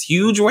into this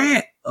huge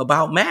rant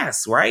about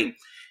mass, right?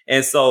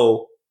 And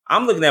so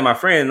I'm looking at my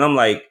friend, and I'm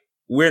like,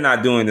 we're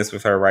not doing this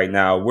with her right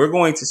now. We're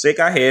going to shake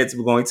our heads,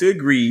 we're going to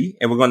agree,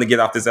 and we're going to get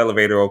off this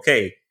elevator,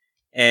 okay?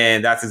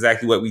 And that's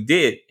exactly what we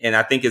did. And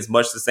I think it's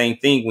much the same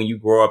thing when you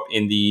grow up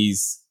in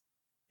these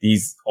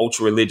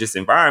ultra religious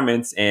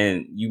environments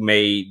and you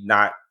may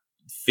not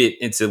fit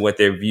into what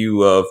their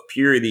view of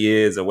purity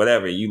is or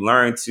whatever. You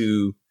learn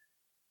to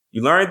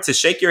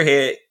shake your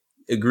head,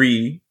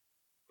 agree,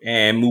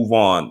 and move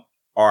on.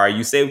 Or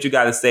you say what you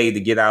got to say to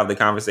get out of the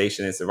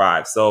conversation and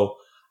survive. So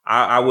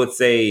I would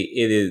say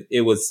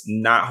it was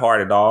not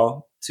hard at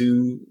all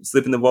to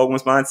slip into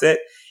Volgrim's mindset.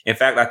 In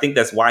fact, I think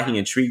that's why he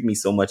intrigued me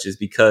so much, is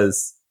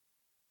because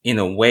in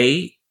a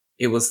way,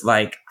 it was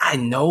like, I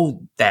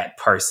know that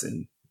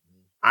person.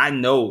 I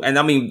know. And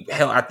I mean,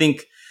 hell, I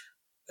think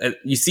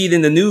you see it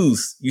in the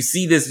news. You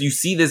see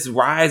this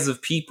rise of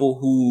people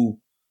who,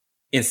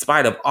 in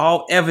spite of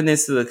all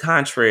evidence to the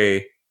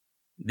contrary,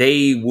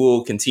 they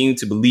will continue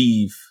to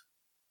believe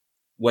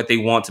what they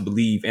want to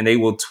believe, and they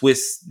will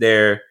twist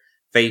their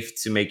faith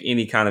to make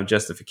any kind of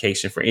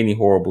justification for any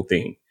horrible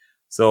thing.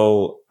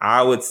 So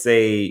I would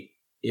say,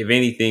 if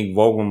anything,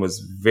 Volgrim was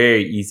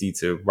very easy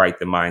to write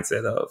the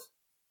mindset of.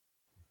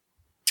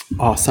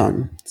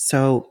 Awesome.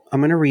 So I'm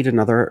going to read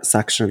another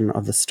section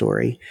of the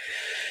story.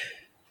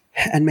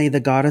 And may the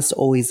goddess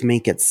always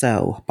make it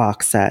so,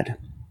 Bach said.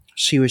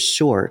 She was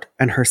short,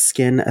 and her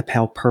skin a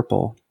pale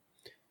purple.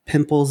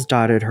 Pimples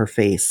dotted her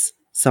face,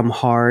 some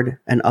hard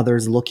and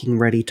others looking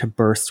ready to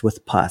burst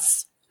with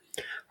pus.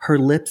 Her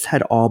lips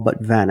had all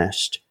but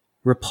vanished,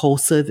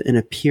 repulsive in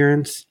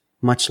appearance,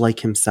 much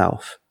like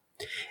himself.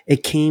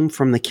 It came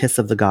from the kiss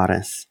of the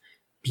goddess,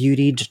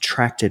 beauty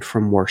detracted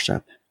from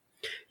worship.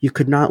 You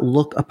could not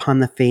look upon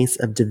the face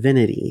of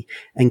divinity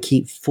and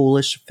keep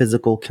foolish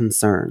physical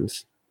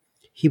concerns.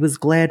 He was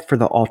glad for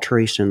the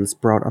alterations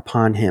brought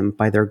upon him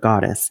by their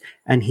goddess,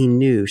 and he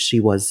knew she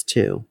was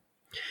too.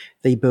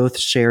 They both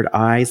shared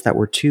eyes that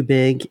were too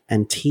big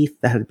and teeth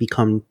that had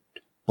become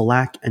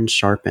black and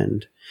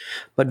sharpened.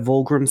 But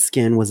Volgrim's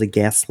skin was a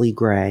ghastly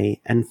gray,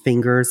 and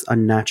fingers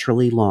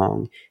unnaturally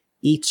long,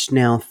 each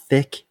nail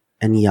thick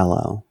and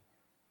yellow.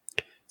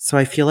 So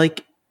I feel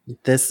like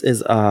this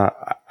is I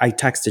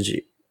texted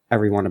you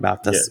everyone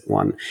about this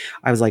one.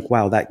 I was like,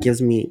 wow, that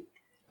gives me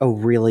a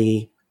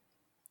really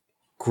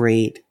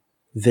great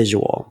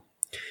visual.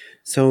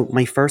 So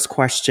my first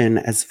question,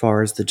 as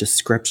far as the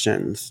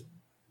descriptions,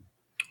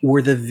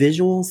 were the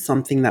visuals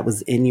something that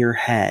was in your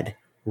head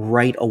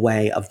right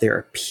away of their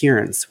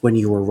appearance when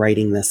you were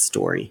writing this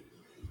story?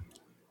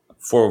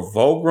 For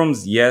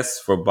Volgrim's, yes.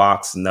 For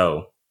Bach's,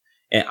 no.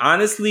 And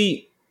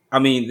honestly, I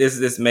mean,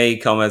 this may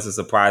come as a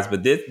surprise,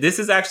 but this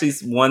is actually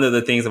one of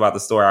the things about the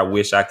story I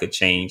wish I could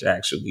change,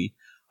 actually.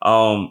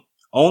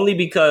 Only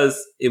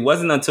because it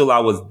wasn't until I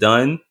was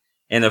done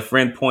and a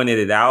friend pointed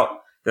it out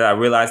that I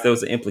realized there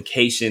was an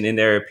implication in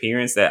their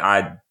appearance that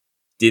I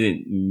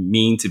didn't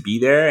mean to be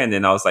there. And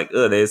then I was like,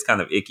 that is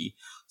kind of icky.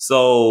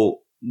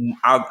 So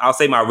I'll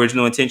say my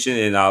original intention,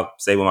 and I'll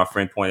say what my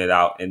friend pointed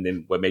out, and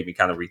then what made me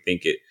kind of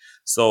rethink it.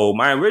 So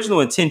my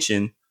original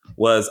intention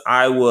was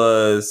I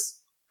was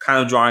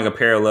kind of drawing a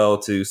parallel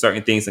to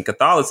certain things in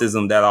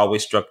Catholicism that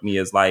always struck me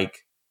as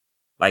like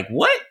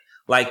what?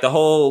 Like the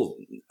whole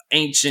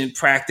ancient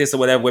practice or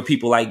whatever, where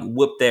people like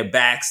whip their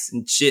backs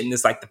and shit, and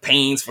it's like the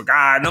pains for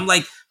God. And I'm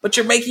like, but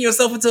you're making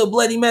yourself into a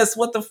bloody mess.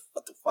 What the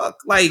fuck?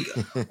 Like,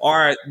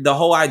 or the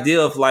whole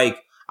idea of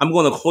like, I'm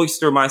going to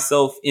cloister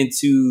myself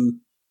into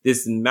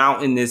this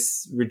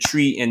mountainous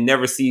retreat and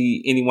never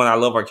see anyone I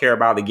love or care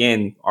about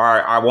again, or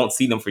I won't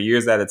see them for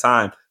years at a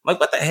time. I'm like,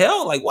 what the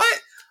hell? Like,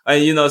 what? So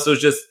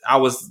it's just, I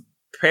was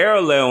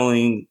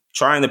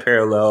trying to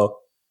parallel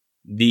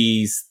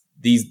these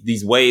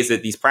ways,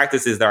 that these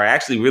practices that are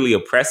actually really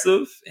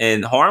oppressive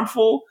and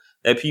harmful,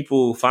 that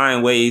people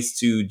find ways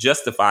to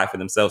justify for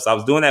themselves. So I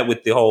was doing that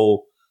with the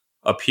whole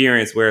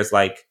appearance, where it's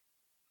like,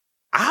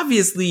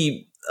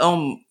 obviously,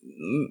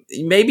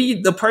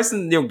 maybe the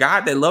person, your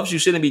God that loves you,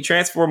 shouldn't be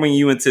transforming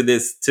you into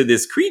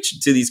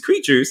these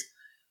creatures.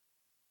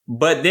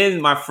 But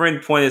then my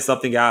friend pointed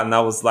something out, and I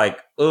was like,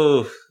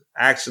 oh,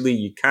 actually,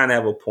 you kind of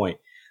have a point.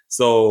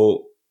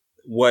 So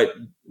what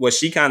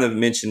she kind of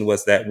mentioned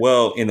was that,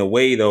 well, in a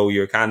way, though,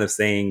 you're kind of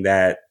saying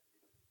that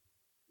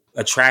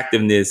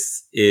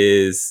attractiveness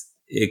is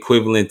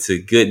equivalent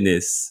to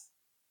goodness,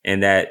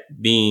 and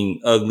that being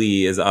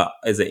ugly is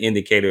an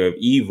indicator of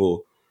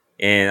evil.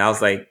 And I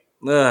was like,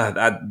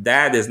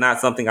 that is not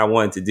something I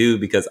wanted to do,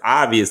 because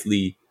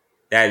obviously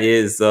that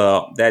is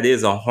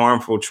a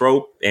harmful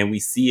trope, and we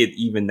see it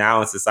even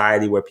now in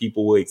society, where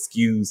people will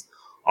excuse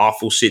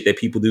awful shit that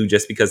people do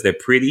just because they're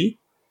pretty.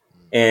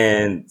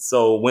 And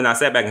so when I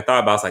sat back and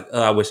thought about it, I was like,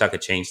 I wish I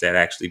could change that,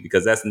 actually,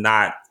 because that's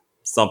not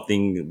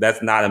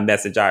a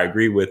message I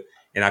agree with.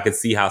 And I could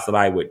see how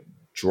somebody would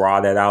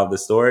draw that out of the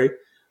story.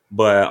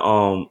 But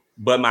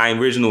my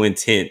original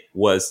intent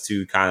was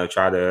to kind of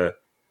try to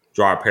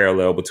draw a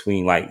parallel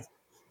between like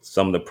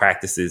some of the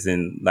practices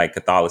in like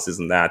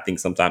Catholicism that I think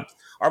sometimes,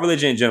 our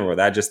religion in general,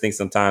 that I just think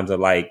sometimes are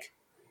like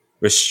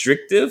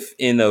restrictive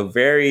in a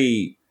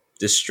very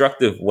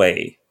destructive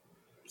way.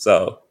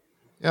 So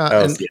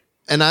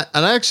and I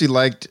actually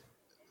liked,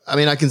 I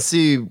mean, I can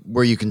see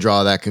where you can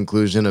draw that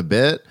conclusion a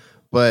bit,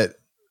 but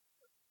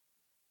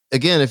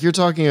again, if you're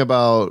talking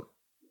about,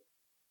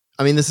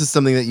 I mean, this is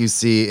something that you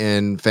see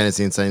in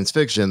fantasy and science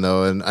fiction,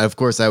 though, and of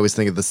course I always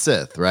think of the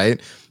Sith,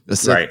 right? The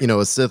Sith, right.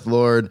 A Sith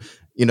Lord,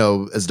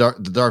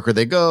 the darker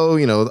they go,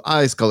 the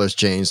eyes colors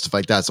change, stuff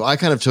like that. So I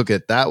kind of took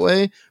it that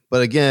way.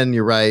 But again,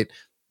 you're right.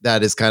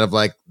 That is kind of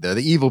like they're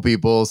the evil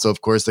people. So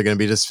of course they're going to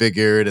be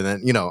disfigured. And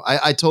then,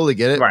 I totally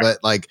get it. Right. But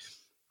like,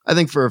 I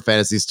think for a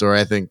fantasy story,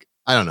 I think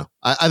I don't know.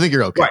 I think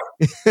you're okay.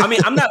 Right. I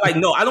mean, I'm not like,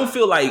 no, I don't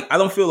feel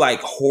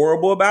like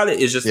horrible about it.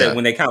 It's just that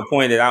when they kind of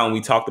pointed it out and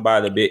we talked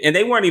about it a bit, and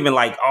they weren't even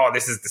like, oh,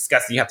 this is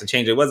disgusting, you have to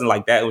change it. It wasn't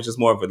like that. It was just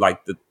more of a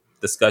like the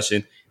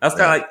discussion. I was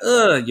kind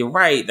of like, you're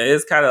right. That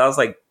is kind of, I was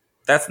like,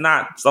 that's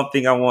not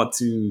something I want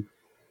to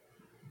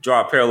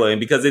draw a parallel in,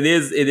 because it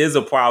is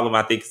a problem,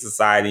 I think, in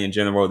society in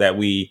general, that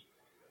we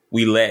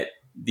let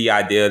the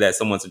idea that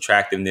someone's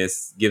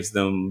attractiveness gives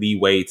them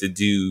leeway to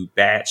do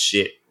bad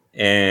shit.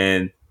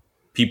 And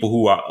people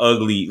who are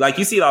ugly, like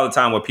you see it all the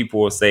time where people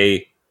will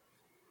say,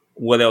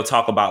 well, they'll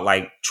talk about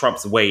like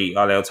Trump's weight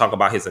or they'll talk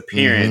about his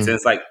appearance. And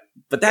it's like,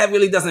 but that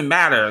really doesn't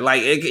matter.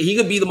 Like he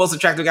could be the most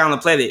attractive guy on the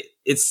planet.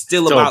 It's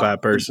still about a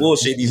bad person.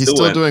 Bullshit he's doing.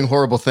 Still doing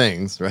horrible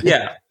things, right?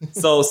 Yeah.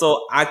 So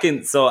I kind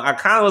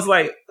of was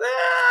like,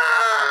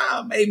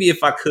 maybe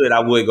if I could,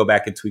 I would go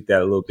back and tweak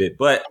that a little bit.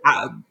 But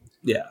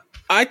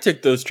I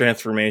took those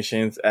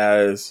transformations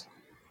as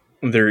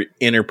their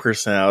inner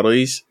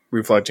personalities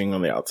reflecting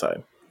on the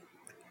outside.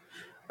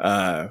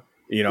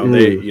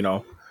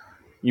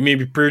 You may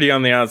be pretty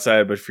on the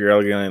outside, but if you're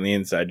ugly on the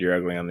inside, you're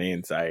ugly on the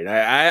inside.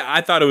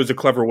 I thought it was a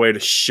clever way to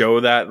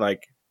show that,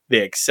 like, they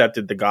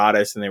accepted the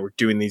goddess and they were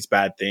doing these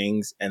bad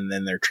things, and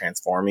then they're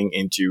transforming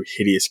into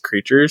hideous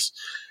creatures.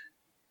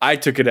 I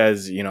took it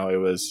as, it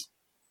was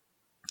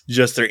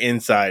just their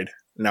inside.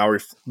 Now,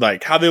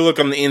 like, how they look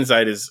on the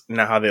inside is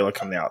now how they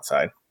look on the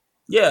outside.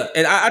 Yeah,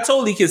 and I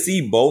totally can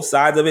see both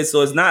sides of it.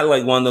 So it's not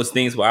like one of those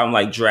things where I'm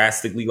like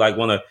drastically like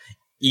want to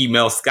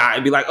email Scott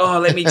and be like, oh,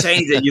 let me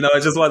change it.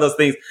 It's just one of those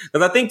things.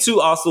 Because I think too,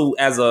 also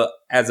as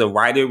a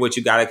writer, what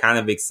you got to kind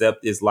of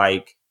accept is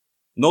like,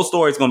 no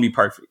story is going to be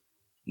perfect.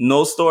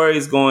 No story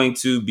is going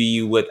to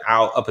be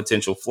without a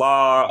potential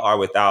flaw or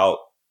without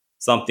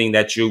something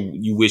that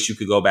you wish you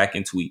could go back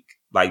and tweak.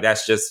 Like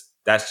that's just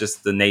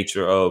the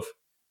nature of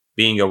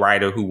being a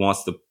writer who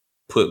wants to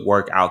put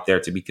work out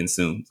there to be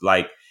consumed.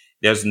 Like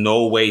there's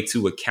no way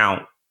to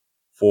account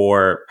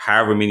for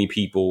however many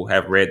people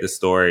have read the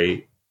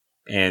story.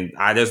 And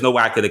there's no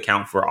way I could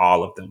account for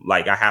all of them.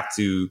 Like I have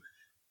to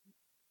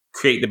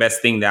create the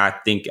best thing that I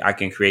think I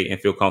can create and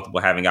feel comfortable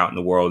having out in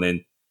the world,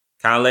 and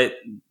kind of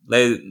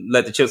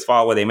let the chips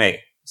fall where they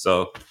may.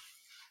 So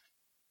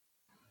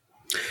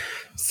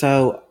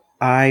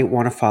I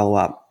want to follow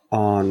up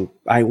on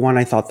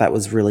I thought that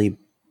was really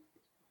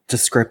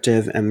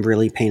descriptive and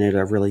really painted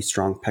a really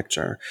strong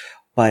picture,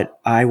 but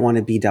I want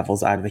to be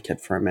devil's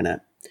advocate for a minute.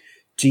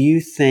 Do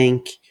you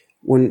think,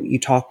 when you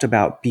talked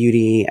about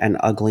beauty and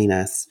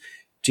ugliness,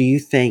 do you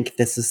think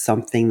this is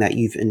something that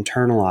you've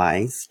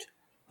internalized,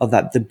 of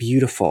that the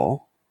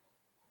beautiful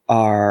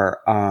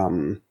are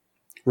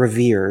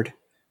revered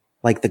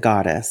like the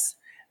goddess,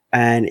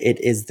 and it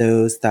is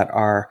those that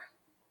are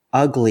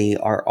ugly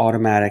are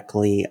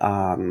automatically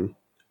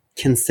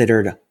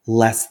considered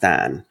less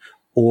than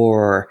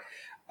or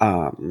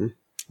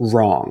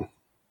wrong?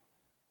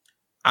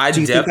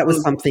 Do you think that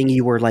was something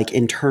you were like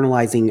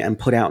internalizing and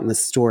put out in the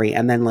story,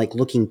 and then like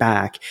looking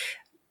back,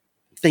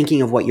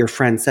 thinking of what your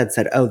friend said,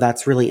 oh,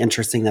 that's really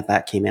interesting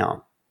that came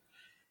out?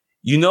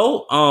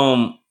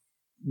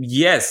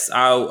 Yes,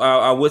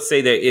 I would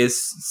say there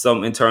is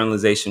some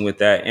internalization with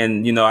that.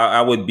 And,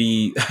 I would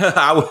be,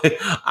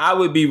 I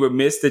would be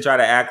remiss to try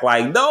to act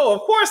like, no, of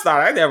course not.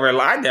 I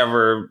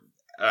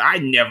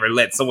never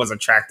let someone's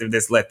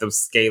attractiveness let them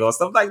skate or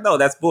stuff. Like, no,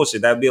 that's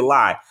bullshit. That'd be a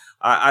lie.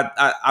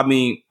 I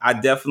mean, I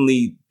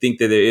definitely think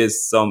that there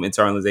is some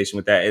internalization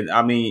with that. And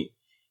I mean,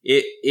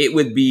 it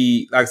would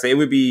be, like I say, I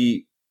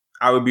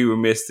would be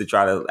remiss to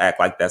try to act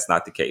like that's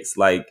not the case.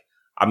 Like,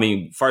 I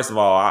mean, first of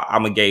all,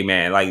 I'm a gay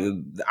man. Like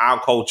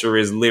our culture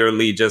is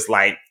literally just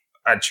like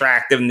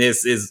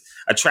attractiveness is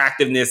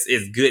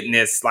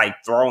goodness, like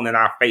thrown in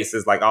our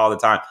faces like all the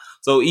time.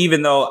 So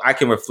even though I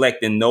can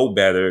reflect and know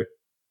better,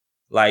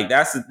 like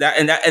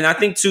and I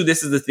think too,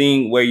 this is the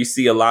thing where you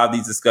see a lot of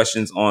these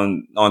discussions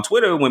on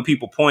Twitter when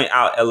people point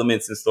out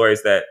elements and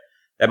stories that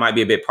might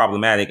be a bit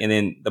problematic, and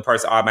then the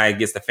person automatically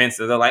gets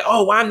defensive. They're like,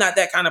 "Oh, well, I'm not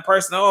that kind of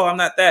person. Oh, I'm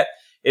not that."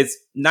 It's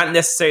not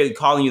necessarily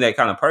calling you that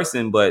kind of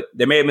person, but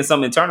there may have been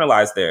something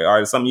internalized there,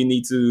 or something you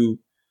need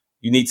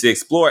to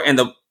explore.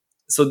 And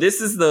so this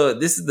is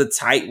the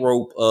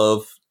tightrope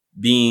of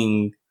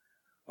being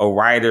a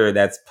writer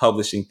that's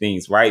publishing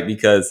things, right?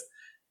 Because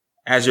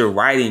as you're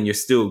writing, you're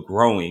still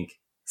growing.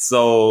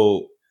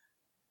 So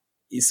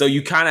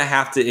you kind of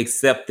have to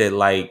accept that,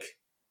 like,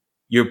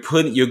 you're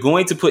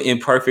going to put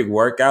imperfect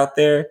work out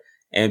there,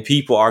 and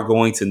people are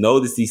going to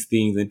notice these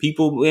things, and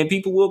people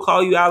will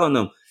call you out on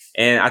them.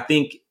 And I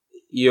think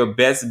your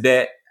best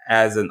bet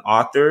as an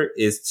author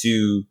is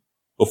to,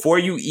 before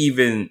you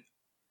even,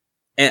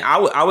 and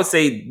I would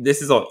say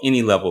this is on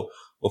any level,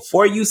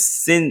 before you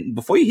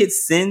hit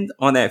send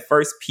on that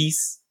first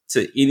piece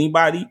to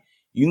anybody,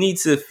 you need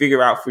to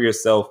figure out for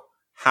yourself,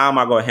 how am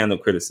I going to handle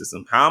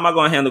criticism? How am I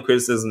going to handle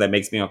criticism that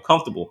makes me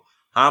uncomfortable?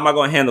 How am I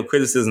going to handle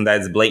criticism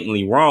that is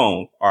blatantly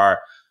wrong? Or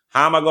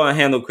how am I going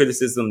to handle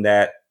criticism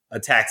that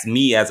attacks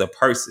me as a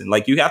person?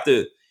 Like you have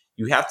to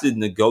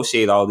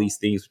negotiate all these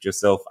things with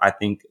yourself, I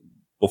think,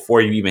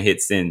 before you even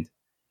hit send.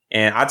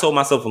 And I told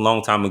myself a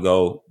long time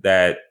ago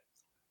that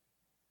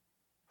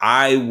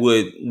I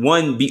would,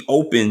 one, be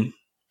open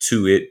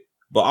to it,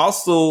 but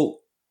also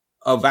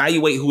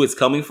evaluate who it's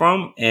coming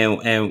from,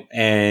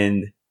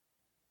 and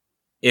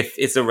if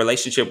it's a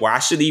relationship where I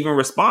should even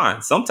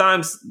respond.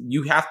 Sometimes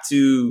you have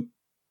to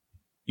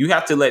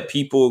let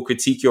people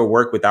critique your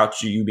work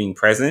without you being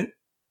present.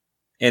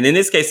 And in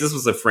this case, this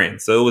was a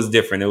friend, so it was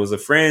different. It was a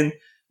friend.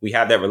 We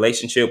had that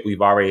relationship.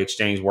 We've already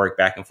exchanged work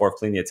back and forth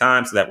plenty of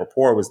times, so that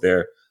rapport was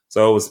there.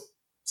 So it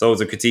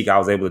was a critique I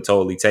was able to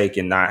totally take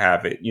and not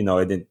have it. You know,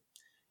 it didn't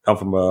come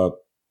from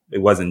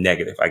it wasn't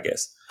negative, I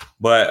guess.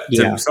 But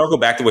to circle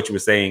back to what you were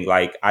saying,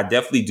 like, I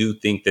definitely do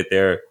think that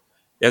there's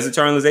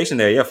internalization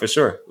there. Yeah, for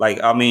sure.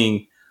 Like, I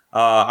mean,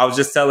 I was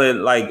just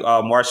telling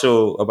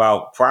Marshall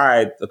about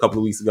Pride a couple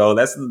of weeks ago.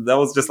 That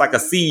was just like a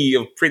sea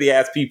of pretty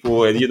ass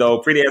people, and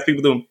pretty ass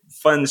people doing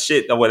fun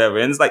shit or whatever.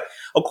 And it's like,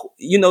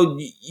 you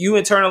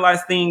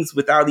internalize things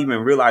without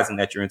even realizing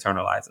that you're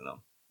internalizing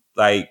them.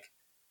 Like,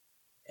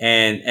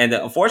 and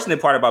the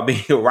unfortunate part about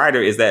being a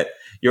writer is that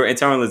your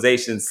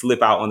internalizations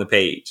slip out on the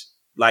page.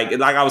 Like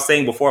I was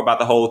saying before about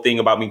the whole thing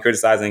about me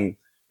criticizing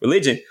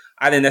religion,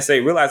 I didn't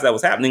necessarily realize that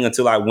was happening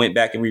until I went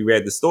back and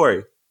reread the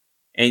story.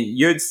 And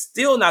you're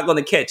still not going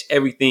to catch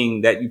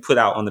everything that you put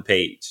out on the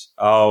page.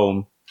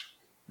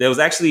 There was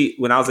actually,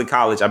 when I was in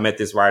college, I met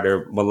this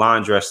writer,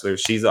 Milan Dressler.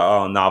 She's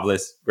a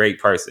novelist, great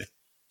person.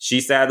 She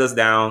sat us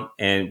down,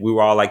 and we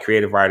were all like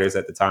creative writers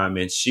at the time.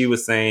 And she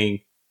was saying,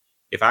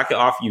 if I could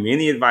offer you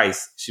any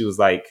advice, she was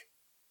like,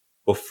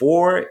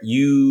 before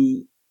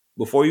you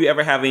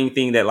ever have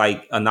anything that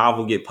like a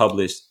novel get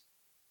published,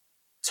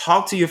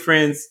 talk to your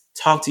friends,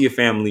 talk to your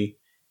family,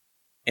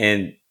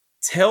 and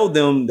tell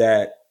them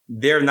that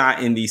they're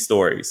not in these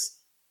stories,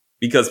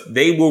 because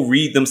they will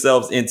read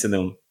themselves into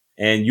them,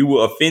 and you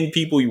will offend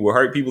people, you will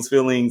hurt people's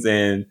feelings,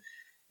 and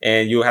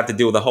you'll have to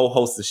deal with a whole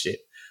host of shit.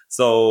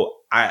 So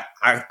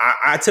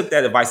I took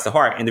that advice to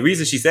heart. And the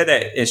reason she said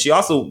that, and she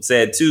also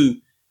said too,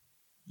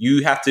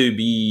 you have to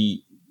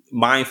be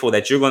mindful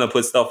that you're going to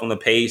put stuff on the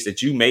page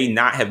that you may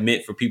not have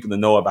meant for people to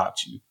know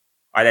about you,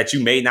 or that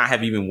you may not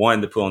have even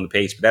wanted to put on the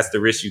page, but that's the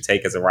risk you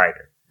take as a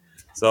writer.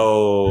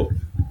 So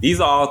these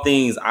are all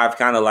things I've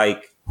kind of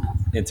like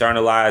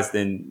internalized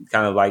and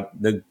kind of like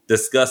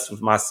discussed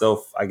with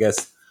myself, I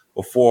guess,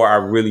 before I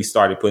really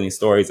started putting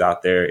stories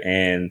out there.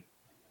 And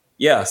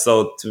yeah,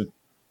 so to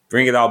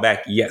bring it all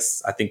back,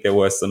 yes, I think there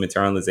was some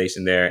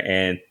internalization there.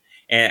 And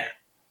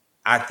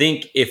I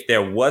think if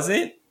there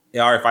wasn't,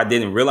 or if I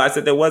didn't realize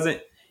that there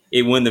wasn't,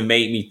 it wouldn't have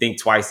made me think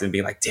twice and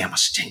be like, damn, I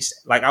should change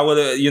that. Like, I would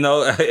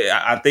have,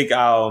 I think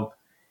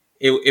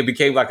it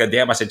became like a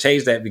damn, I should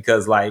change that,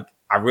 because like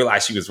I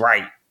realized she was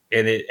right.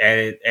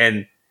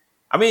 And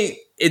I mean,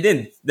 it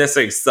didn't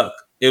necessarily suck.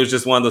 It was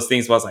just one of those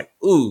things where I was like,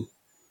 ooh,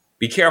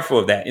 be careful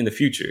of that in the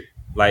future.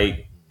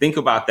 Like, think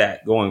about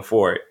that going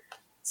forward.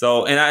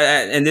 So,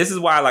 and this is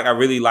why, like, I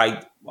really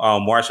liked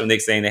Marshall and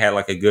Nick saying they had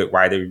like a good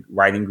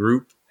writing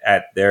group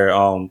at their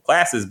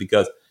classes,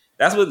 because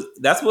that's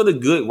what a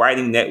good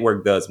writing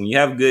network does. When you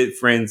have good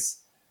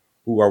friends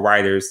who are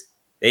writers,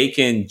 they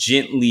can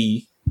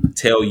gently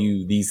tell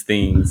you these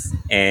things,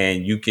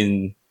 and you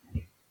can,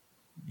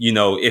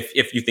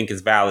 if you think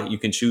it's valid, you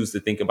can choose to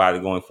think about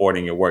it going forward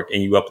in your work,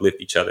 and you uplift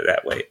each other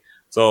that way.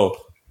 So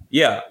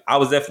yeah, I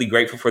was definitely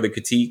grateful for the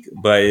critique,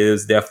 but it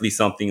was definitely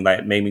something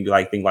that made me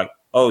like think like,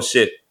 oh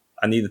shit,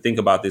 I need to think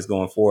about this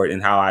going forward,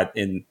 and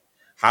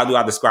how do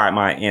I describe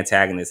my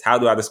antagonist? How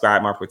do I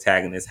describe my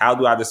protagonist? How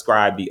do I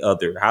describe the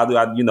other? How do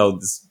I,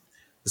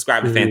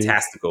 describe the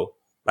fantastical?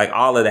 Like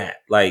all of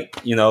that,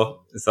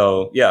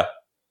 so yeah.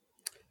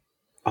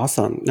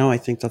 Awesome. No, I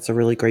think that's a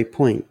really great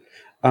point.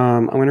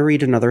 I'm going to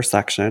read another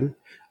section.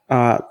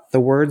 The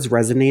words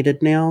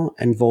resonated now,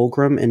 and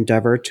Volgrim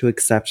endeavored to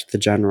accept the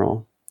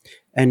general.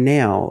 And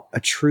now, a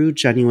true,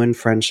 genuine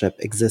friendship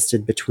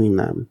existed between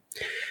them.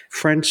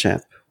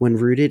 Friendship, when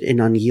rooted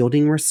in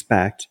unyielding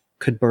respect,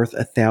 could birth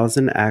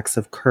 1,000 acts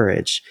of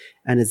courage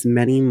and as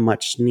many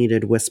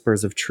much-needed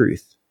whispers of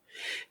truth.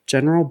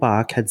 General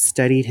Bach had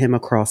steadied him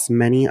across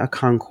many a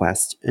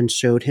conquest and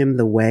showed him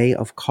the way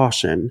of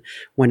caution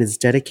when his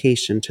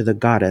dedication to the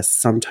goddess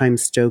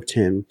sometimes stoked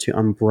him to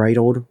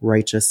unbridled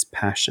righteous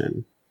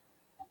passion.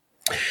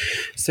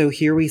 So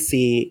here we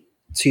see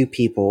two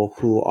people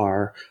who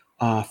are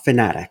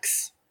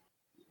fanatics,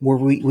 where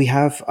we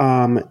have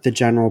the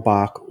General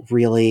Bach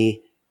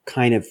really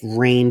kind of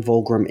rein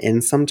Volgrim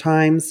in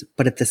sometimes,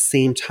 but at the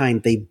same time,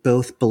 they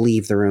both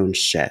believe their own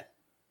shit.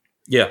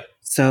 Yeah.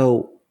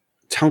 So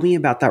tell me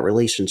about that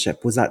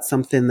relationship. Was that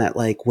something that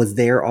like was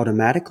there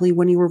automatically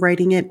when you were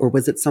writing it, or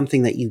was it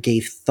something that you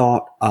gave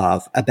thought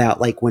of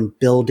about like when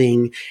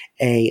building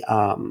a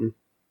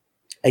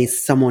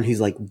someone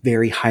who's like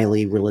very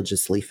highly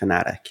religiously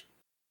fanatic?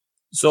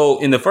 So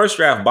in the first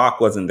draft, Bach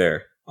wasn't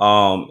there.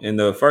 In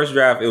the first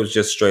draft, it was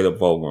just straight up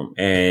Volgrim.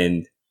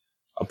 And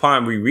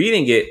upon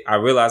rereading it, I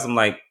realized I'm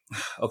like,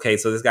 okay,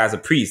 so this guy's a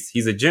priest.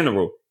 He's a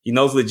general. He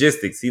knows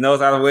logistics. He knows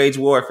how to wage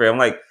warfare. I'm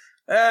like,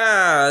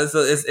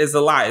 it's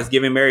a lot. It's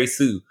giving Mary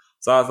Sue.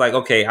 So I was like,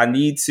 okay, I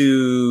need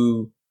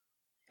to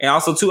And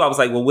also too, I was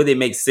like, well, would it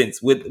make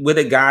sense? Would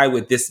a guy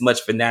with this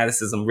much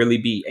fanaticism really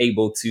be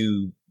able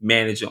to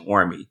manage an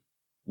army?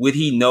 Would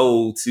he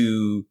know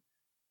to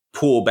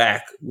pull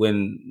back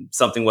when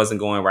something wasn't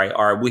going right?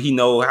 Or would he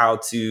know how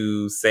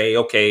to say,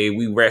 okay,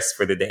 we rest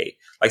for the day?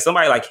 Like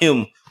somebody like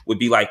him would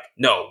be like,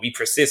 no, we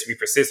persist.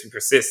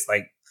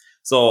 Like,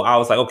 so I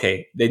was like,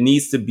 okay, there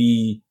needs to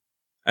be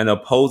an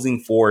opposing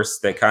force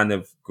that kind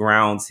of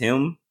grounds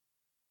him,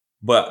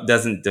 but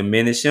doesn't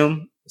diminish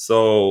him.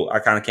 So I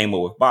kind of came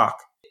up with Bach.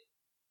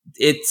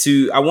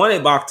 I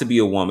wanted Bach to be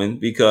a woman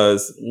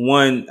because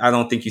one, I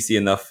don't think you see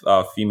enough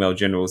female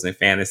generals in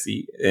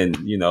fantasy, and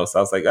so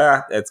I was like,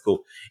 that's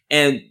cool.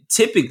 And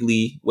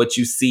typically, what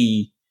you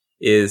see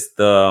is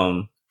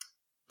the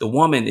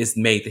woman is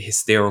made the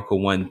hysterical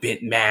one,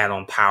 bent mad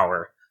on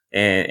power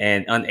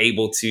and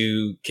unable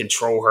to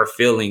control her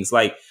feelings.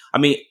 Like, I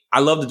mean,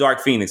 I love the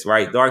Dark Phoenix,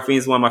 right? Dark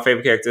Phoenix is one of my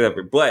favorite characters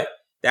ever, but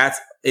that's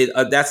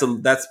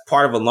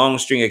part of a long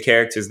string of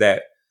characters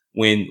that,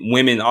 when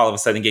women all of a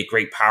sudden get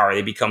great power,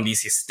 they become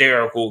these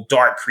hysterical,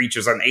 dark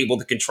creatures unable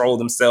to control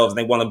themselves. And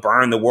they want to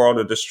burn the world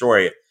or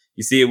destroy it.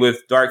 You see it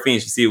with Dark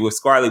Phoenix. You see it with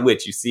Scarlet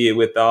Witch. You see it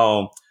with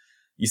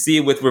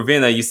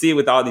Ravenna. You see it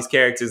with all these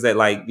characters that,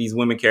 like, these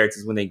women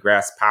characters, when they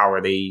grasp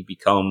power, they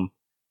become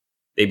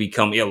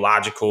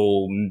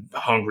illogical,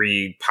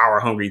 power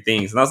hungry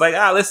things. And I was like,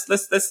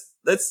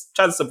 let's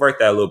try to subvert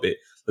that a little bit.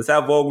 Let's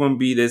have Volgrim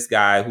be this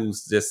guy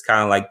who's just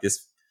kind of like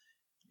this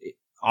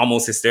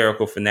almost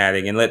hysterical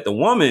fanatic, and let the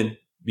woman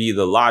be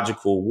the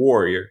logical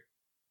warrior.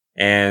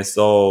 And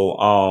so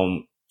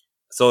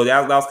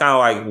that was kind of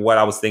like what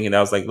I was thinking. I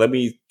was like, let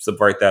me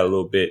subvert that a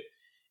little bit.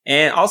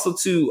 And also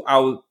too,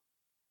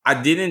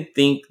 I didn't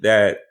think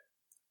that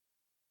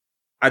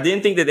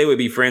they would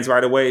be friends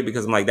right away,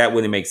 because I'm like, that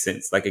wouldn't make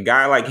sense. Like, a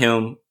guy like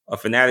him, a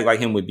fanatic like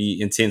him, would be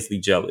intensely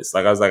jealous.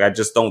 Like, I was like, I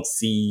just didn't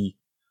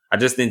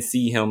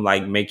see him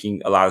like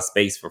making a lot of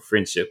space for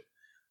friendship.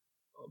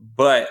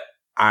 But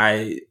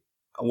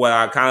what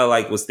I kind of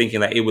like was thinking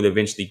that it would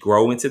eventually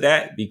grow into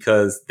that,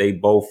 because they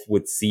both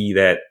would see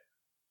that,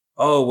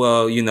 oh,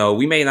 well,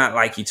 we may not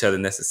like each other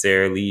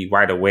necessarily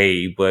right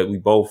away, but we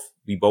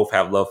both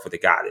have love for the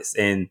goddess.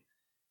 And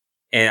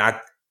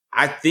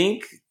I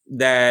think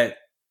that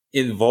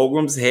in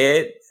Volgrim's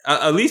head,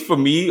 at least for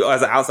me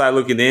as an outsider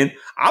looking in,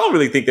 I don't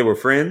really think they were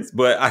friends,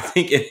 but I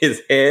think in his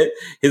head,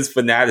 his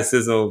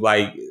fanaticism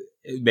like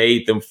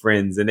made them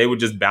friends, and they were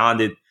just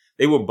bonded.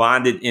 They were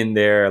bonded in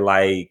their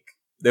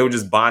they were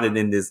just bonded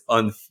in this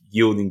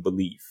unyielding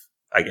belief,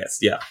 I guess.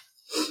 Yeah.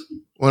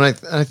 When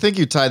I think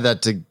you tied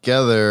that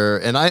together,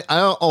 and I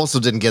also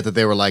didn't get that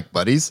they were like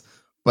buddies,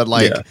 but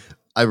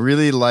I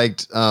really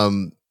liked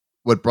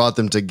what brought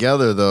them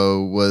together,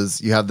 though,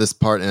 was you have this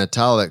part in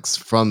italics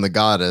from the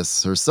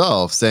goddess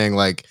herself saying,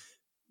 like,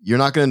 you're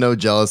not going to know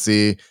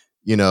jealousy,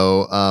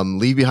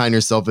 leave behind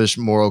your selfish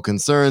moral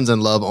concerns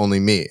and love only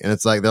me. And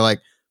it's like, they're like,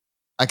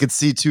 I could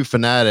see two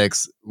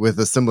fanatics with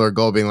a similar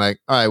goal being like,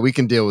 all right, we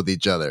can deal with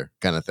each other,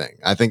 kind of thing.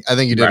 I think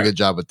you did a good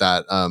job with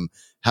that.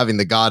 Having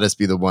the goddess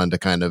be the one to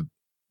kind of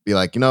be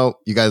like,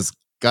 you guys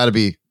got to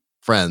be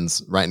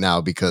friends right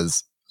now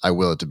because I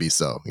will it to be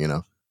so,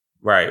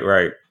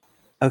 Right.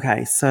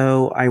 Okay,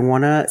 so I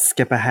want to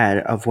skip ahead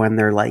of when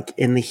they're like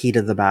in the heat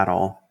of the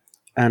battle,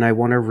 and I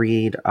want to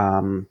read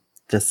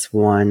this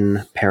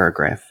one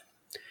paragraph.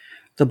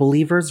 The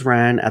believers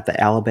ran at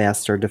the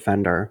alabaster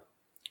defender.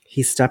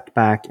 He stepped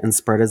back and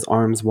spread his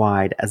arms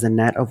wide as a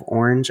net of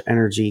orange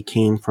energy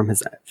came from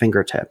his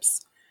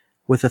fingertips.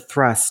 With a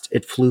thrust,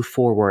 it flew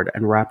forward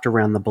and wrapped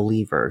around the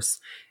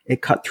believers.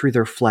 It cut through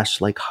their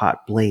flesh like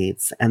hot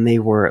blades, and they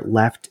were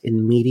left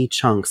in meaty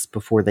chunks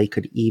before they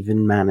could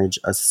even manage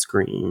a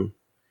scream.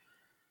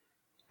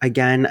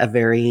 Again, a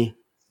very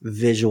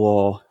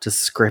visual,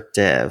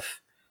 descriptive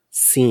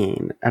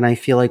scene. And I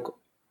feel like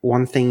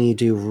one thing you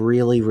do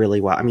really, really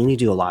well, I mean, you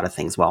do a lot of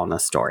things well in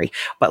this story,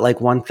 but like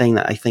one thing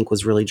that I think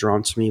was really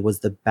drawn to me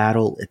was the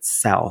battle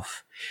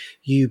itself.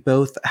 You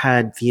both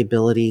had the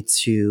ability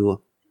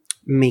to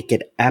make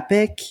it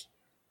epic,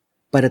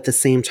 but at the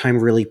same time,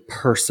 really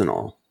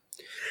personal.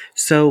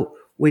 So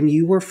when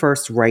you were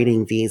first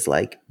writing these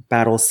like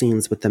battle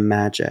scenes with the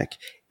magic,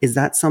 is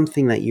that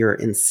something that you're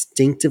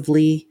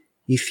instinctively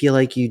you feel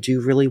like you do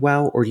really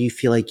well, or do you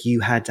feel like you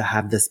had to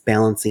have this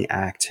balancing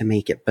act to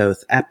make it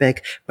both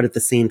epic, but at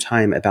the same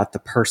time about the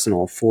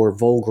personal for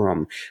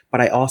Volgrim? But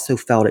I also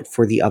felt it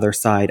for the other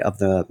side of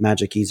the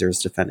magic users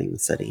defending the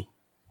city.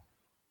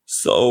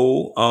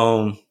 So,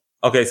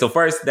 okay. So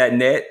first, that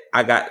net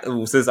I got,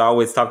 since I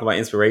always talk about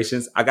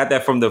inspirations, I got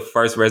that from the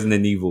first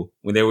Resident Evil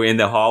when they were in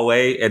the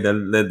hallway and the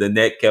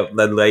net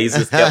the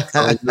lasers kept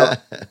coming up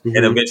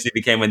and eventually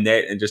became a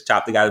net and just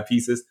chopped the guy to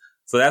pieces.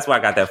 So that's where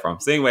I got that from.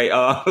 So anyway,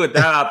 with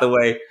that out the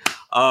way,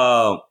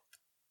 I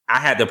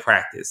had to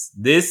practice.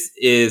 This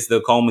is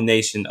the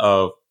culmination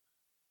of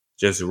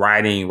just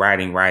writing.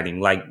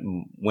 Like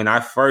when I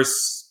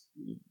first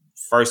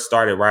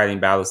started writing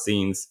battle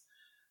scenes,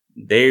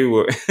 they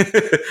were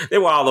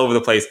all over the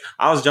place.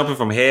 I was jumping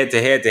from head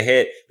to head to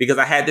head because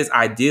I had this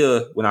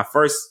idea when I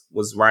first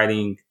was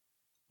writing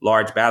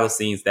large battle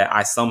scenes that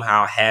I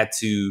somehow had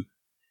to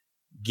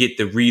get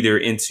the reader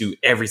into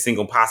every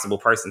single possible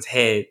person's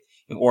head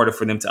in order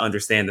for them to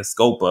understand the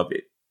scope of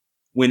it.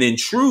 When in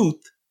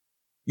truth,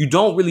 you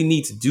don't really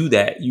need to do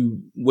that.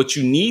 What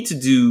you need to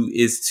do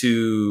is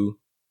to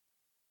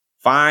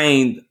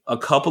find a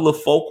couple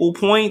of focal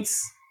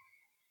points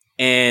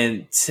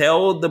and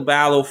tell the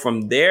battle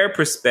from their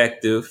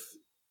perspective.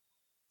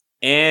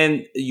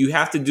 And you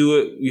have to do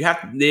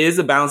it. There is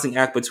a balancing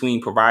act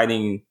between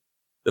providing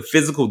the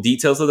physical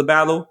details of the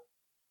battle,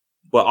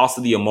 but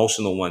also the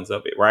emotional ones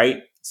of it,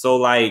 right? So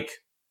like,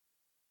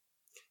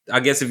 I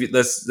guess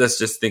let's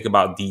just think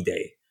about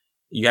D-Day.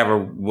 You have a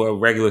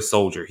regular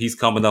soldier. He's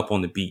coming up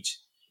on the beach.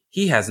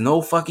 He has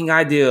no fucking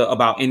idea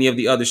about any of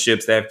the other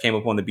ships that have came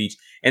up on the beach.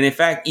 And in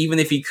fact, even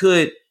if he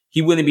could,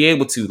 he wouldn't be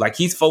able to. Like,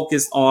 he's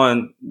focused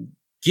on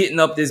getting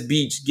up this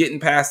beach, getting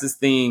past this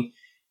thing.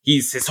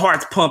 His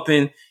heart's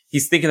pumping.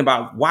 He's thinking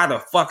about, why the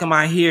fuck am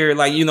I here?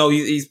 Like,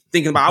 he's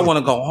thinking about, I want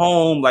to go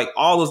home. Like,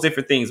 all those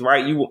different things,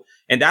 right?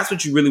 And that's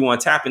what you really want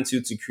to tap into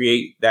to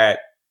create that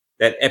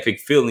epic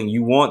feeling.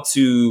 You want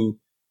to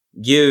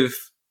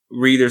give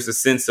readers a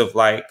sense of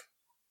like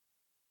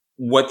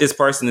what this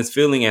person is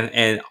feeling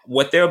and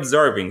what they're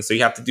observing. So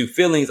you have to do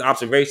feelings,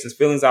 observations.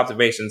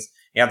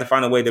 You have to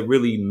find a way to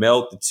really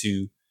melt the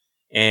two.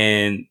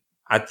 And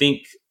I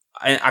think,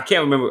 I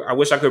can't remember. I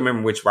wish I could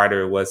remember which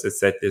writer it was that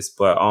said this,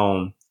 but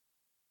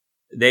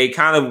this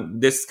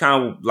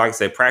kind of, like I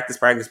said, practice,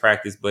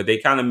 but they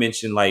kind of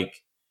mentioned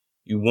like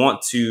you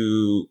want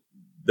to,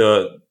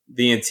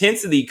 the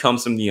intensity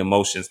comes from the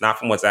emotions, not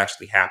from what's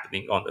actually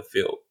happening on the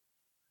field.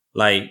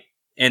 Like,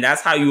 and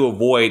that's how you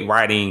avoid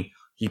writing,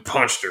 he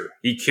punched her,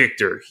 he kicked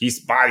her, he's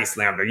body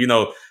slammed her,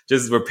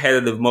 just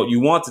repetitive mode.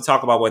 You want to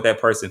talk about what that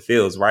person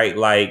feels, right?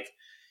 Like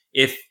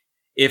if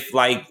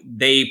like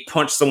they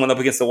punch someone up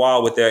against the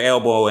wall with their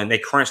elbow and they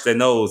crunch their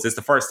nose, it's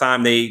the first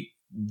time they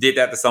did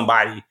that to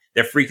somebody,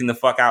 they're freaking the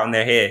fuck out in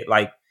their head.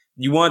 Like,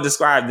 you want to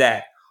describe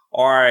that.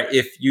 Or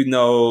if,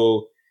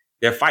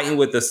 they're fighting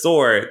with the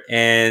sword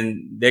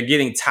and they're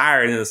getting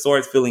tired and the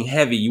sword's feeling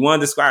heavy, you want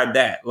to describe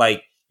that.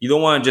 Like, you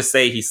don't want to just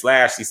say he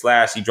slashed,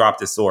 he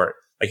dropped his sword.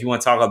 Like, you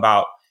want to talk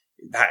about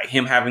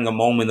him having a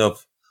moment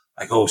of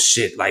like, oh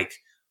shit, like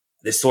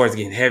this sword's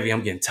getting heavy.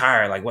 I'm getting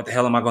tired. Like, what the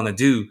hell am I going to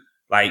do?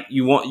 Like,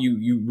 you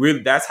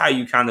really, that's how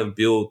you kind of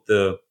build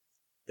the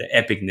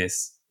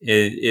epicness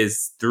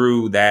is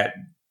through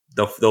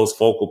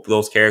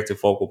those character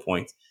focal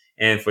points.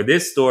 And for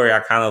this story, I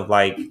kind of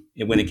like,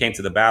 when it came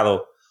to the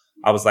battle,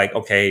 I was like,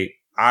 okay,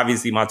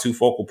 obviously my two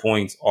focal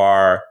points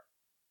are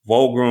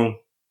Volgrim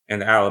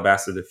and the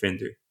Alabaster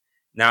Defender.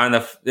 Now,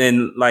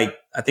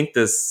 I think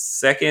the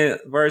second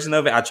version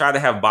of it, I tried to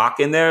have Bach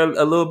in there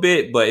a little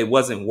bit, but it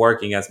wasn't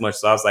working as much.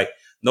 So I was like,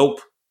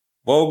 nope,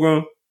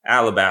 Volgrim,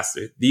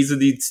 Alabaster. These are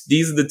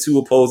the two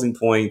opposing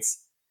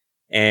points,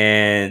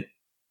 and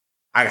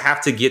I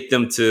have to get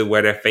them to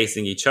where they're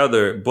facing each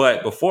other.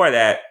 But before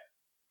that,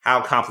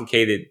 how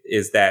complicated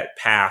is that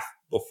path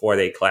before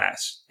they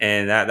clash?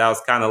 And that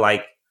was kind of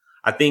like,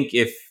 I think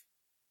if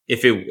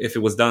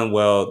it was done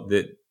well,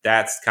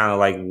 that's kind of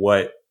like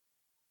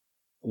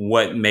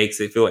what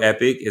makes it feel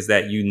epic, is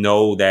that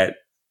that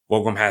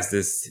Volgrim has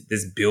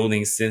this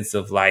building sense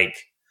of like,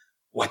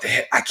 what the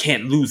heck? I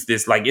can't lose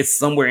this. Like, it's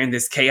somewhere in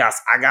this chaos.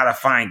 I gotta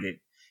find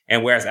it.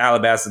 And whereas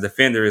Alabaster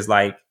Defender is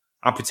like,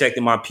 I'm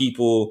protecting my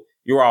people.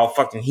 You're all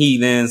fucking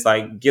heathens.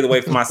 Like, get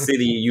away from my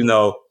city,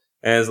 And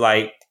it's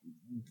like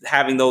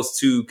having those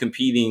two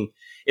competing.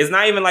 It's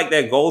not even like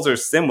their goals are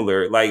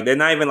similar. Like, they're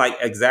not even like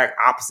exact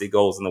opposite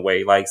goals in a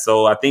way. Like,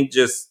 so I think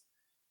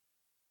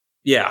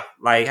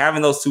like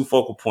having those two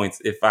focal points,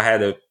 if I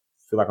had to,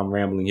 feel like I'm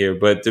rambling here,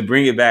 but to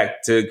bring it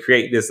back to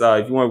create this,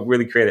 if you want to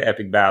really create an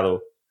epic battle,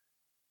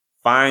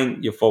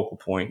 find your focal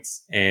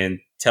points and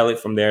tell it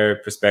from their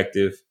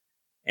perspective,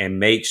 and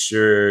make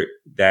sure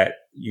that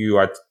you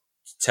are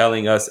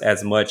telling us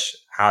as much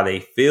how they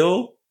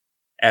feel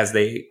as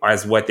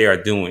what they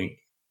are doing.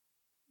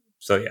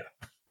 So,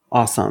 yeah.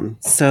 Awesome.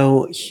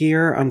 So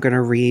here I'm going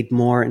to read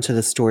more into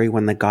the story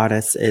when the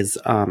goddess is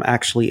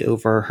actually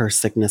over her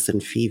sickness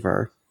and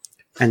fever.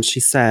 And she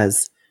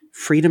says,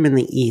 freedom in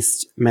the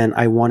East meant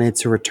I wanted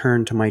to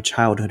return to my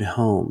childhood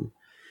home.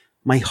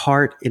 My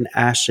heart in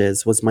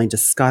ashes was my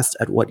disgust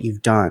at what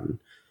you've done.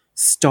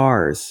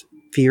 Stars,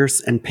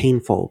 fierce and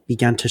painful,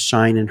 began to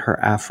shine in her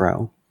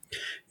afro.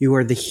 You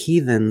are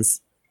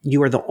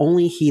the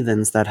only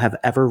heathens that have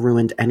ever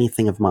ruined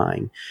anything of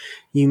mine.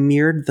 You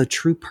mirrored the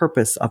true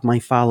purpose of my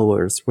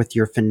followers with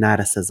your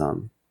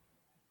fanaticism.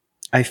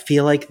 I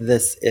feel like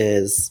this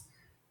is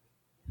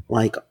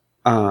like,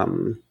 I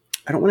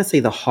don't want to say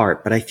the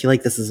heart, but I feel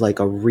like this is like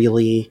a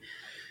really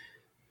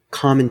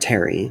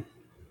commentary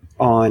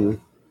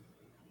on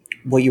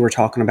what you were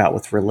talking about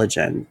with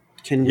religion.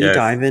 Can you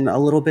dive in a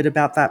little bit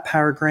about that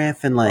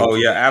paragraph and like? Oh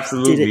yeah,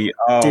 absolutely.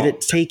 Did it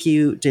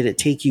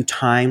take you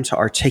time to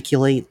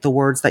articulate the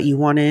words that you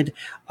wanted?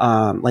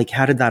 Like,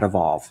 how did that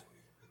evolve?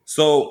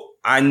 So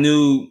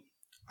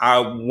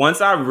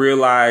once I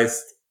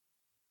realized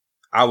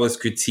I was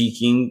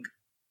critiquing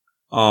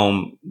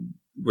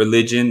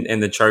religion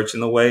and the church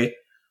in a way,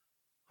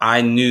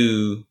 I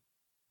knew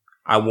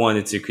I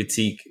wanted to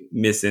critique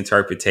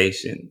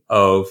misinterpretation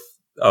of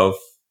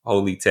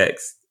holy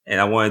text. And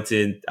I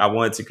wanted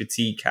to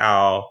critique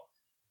how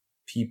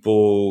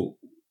people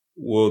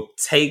will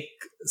take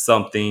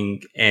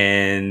something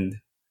and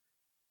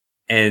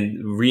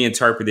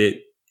reinterpret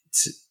it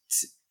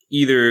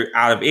either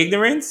out of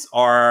ignorance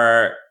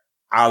or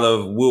out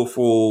of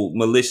willful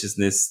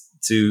maliciousness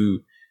to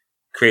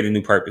create a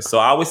new purpose. So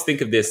I always think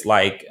of this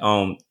like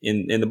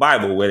in the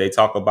Bible where they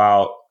talk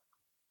about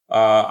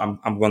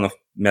I'm going to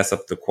mess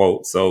up the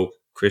quote so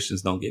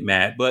Christians don't get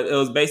mad, but it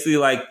was basically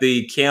like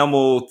the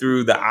camel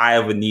through the eye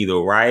of a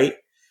needle, right?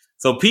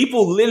 So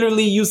people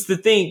literally used to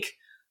think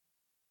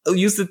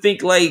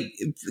like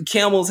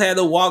camels had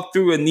to walk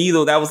through a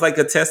needle. That was like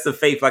a test of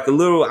faith, like a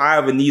little eye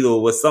of a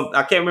needle was something.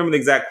 I can't remember the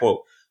exact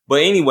quote,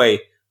 but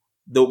anyway,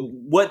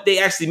 what they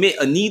actually meant,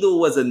 a needle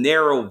was a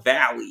narrow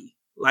valley,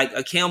 like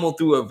a camel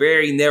through a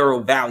very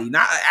narrow valley,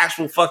 not an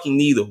actual fucking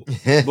needle,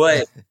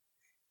 but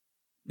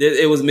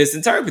it was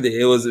misinterpreted.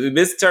 It was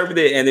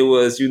misinterpreted, and it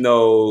was, and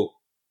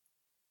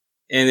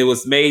it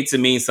was made to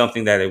mean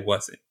something that it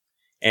wasn't.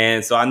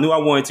 And so I knew I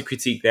wanted to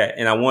critique that,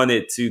 and I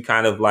wanted to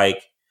kind of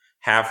like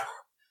have,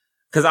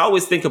 because I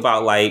always think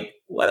about like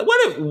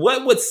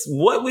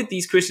what would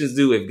these Christians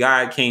do if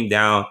God came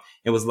down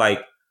and was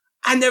like,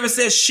 I never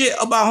said shit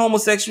about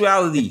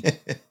homosexuality.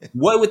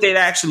 What would they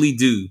actually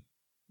do?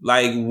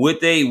 Like,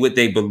 would they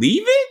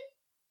believe it?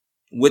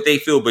 Would they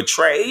feel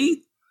betrayed?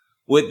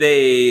 Would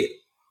they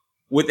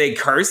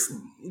curse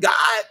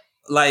God?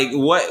 Like,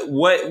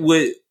 what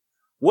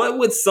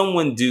would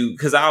someone do?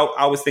 Because I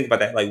always think about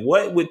that. Like,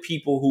 what would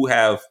people who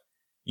have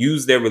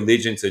used their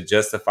religion to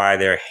justify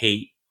their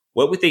hate,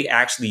 what would they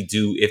actually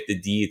do if the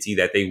deity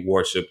that they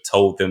worship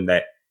told them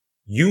that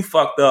you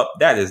fucked up?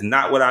 That is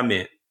not what I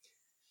meant.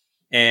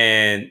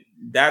 And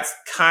that's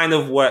kind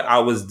of what I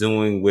was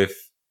doing with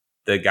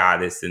the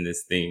goddess in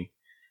this thing.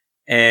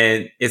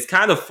 And it's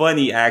kind of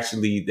funny,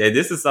 actually, that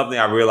this is something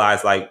I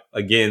realized, like,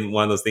 again,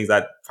 one of those things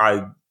I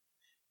probably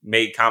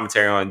made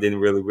commentary on and didn't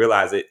really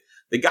realize it.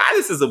 The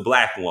goddess is a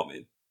Black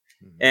woman.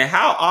 Mm-hmm. And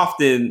how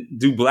often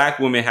do Black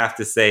women have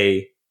to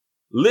say,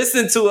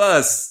 listen to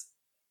us?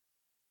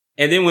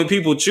 And then when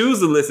people choose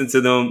to listen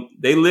to them,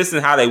 they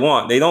listen how they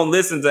want. They don't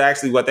listen to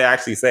actually what they're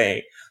actually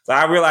saying. So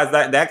I realized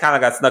that kind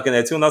of got stuck in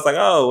there too. And I was like,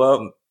 oh,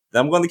 well,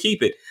 I'm going to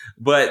keep it.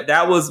 But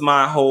that was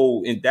my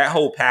that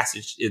whole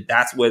passage.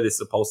 That's what it's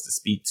supposed to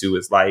speak to.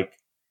 It's like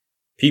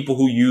people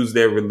who use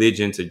their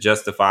religion to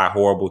justify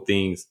horrible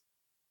things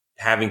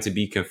having to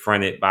be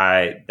confronted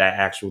by that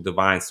actual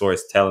divine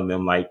source telling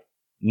them like,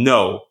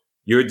 no,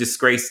 you're a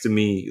disgrace to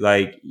me.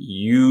 Like,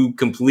 you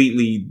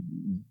completely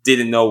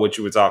didn't know what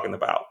you were talking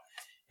about.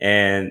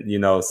 And,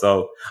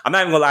 so I'm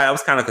not even gonna lie, I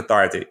was kind of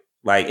cathartic.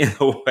 Like, in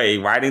a way,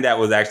 writing that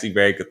was actually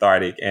very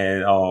cathartic.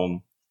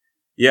 And,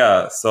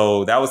 yeah,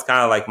 so that was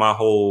kind of like my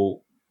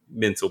whole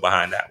mental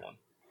behind that one.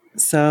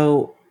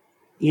 So,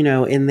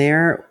 in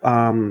there,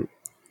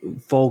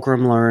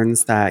 Fulgrim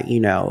learns that,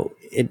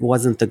 it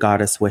wasn't the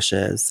goddess'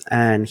 wishes.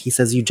 And he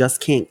says, you just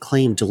can't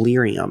claim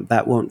delirium.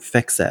 That won't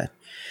fix it.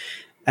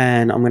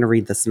 And I'm going to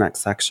read this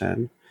next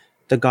section.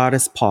 The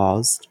goddess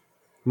paused.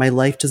 My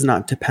life does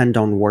not depend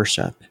on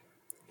worship.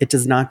 It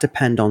does not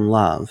depend on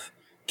love.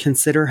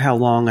 Consider how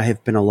long I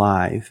have been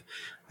alive.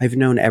 I've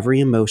known every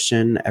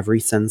emotion, every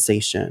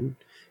sensation.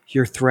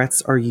 Your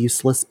threats are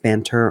useless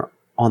banter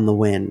on the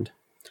wind.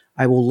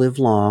 I will live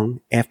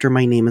long after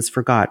my name is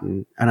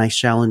forgotten, and I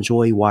shall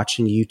enjoy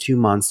watching you two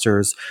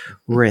monsters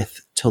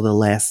writhe till the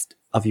last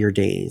of your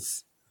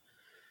days.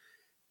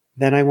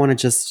 Then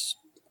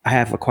I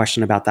have a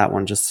question about that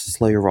one. Just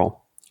slow your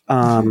roll.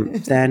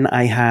 Then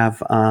I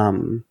have,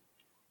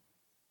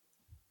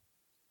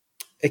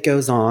 it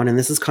goes on, and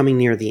this is coming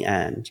near the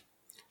end.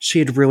 She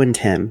had ruined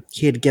him.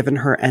 He had given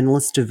her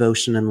endless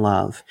devotion and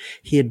love.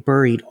 He had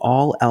buried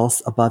all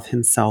else above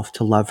himself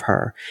to love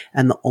her,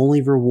 and the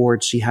only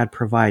rewards she had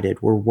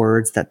provided were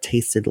words that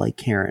tasted like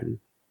Karen.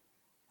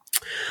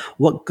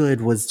 What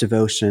good was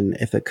devotion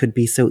if it could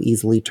be so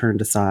easily turned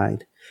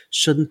aside?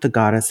 Shouldn't the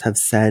goddess have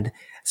seen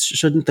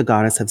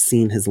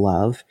his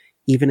love,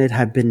 even if it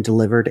had been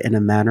delivered in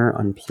a manner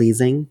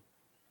unpleasing?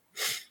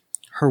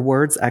 Her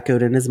words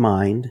echoed in his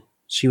mind.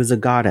 She was a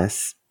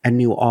goddess and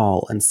knew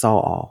all and saw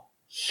all.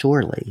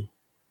 Surely.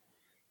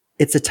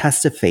 It's a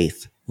test of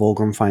faith,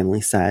 Fulgrim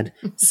finally said,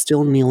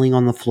 still kneeling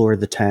on the floor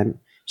of the tent.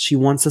 She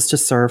wants us to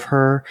serve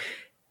her.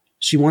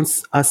 She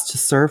wants us to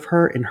serve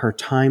her in her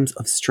times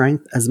of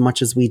strength as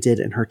much as we did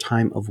in her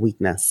time of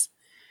weakness.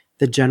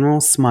 The general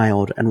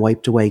smiled and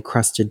wiped away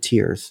crusted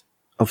tears.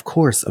 Of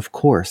course, of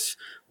course.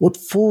 What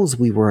fools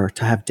we were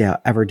to have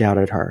ever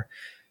doubted her.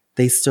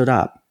 They stood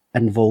up,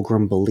 and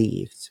Fulgrim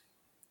believed.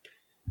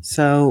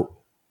 So,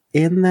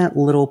 in that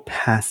little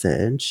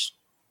passage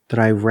that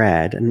I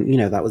read, and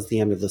that was the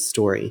end of the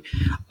story,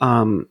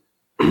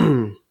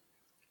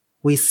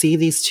 we see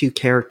these two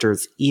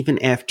characters, even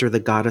after the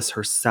goddess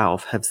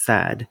herself have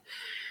said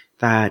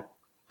that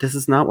this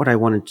is not what I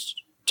wanted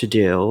to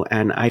do,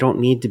 and I don't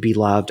need to be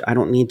loved. I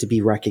don't need to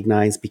be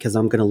recognized because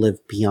I'm going to live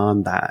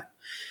beyond that.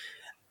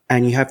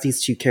 And you have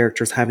these two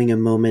characters having a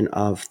moment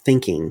of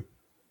thinking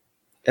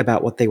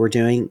about what they were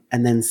doing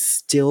and then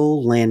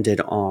still landed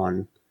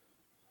on,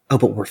 oh,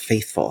 but we're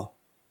faithful.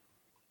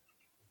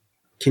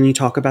 Can you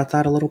talk about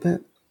that a little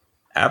bit?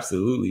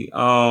 Absolutely.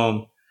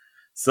 So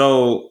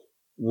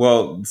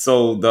the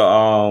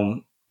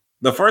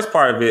first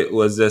part of it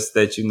was just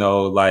that, you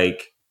know,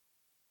 like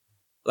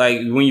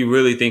when you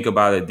really think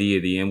about a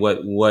deity and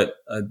what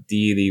a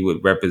deity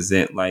would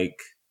represent, like,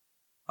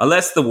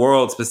 unless the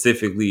world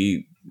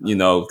specifically, you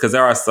know, because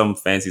there are some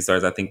fancy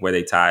stories, I think, where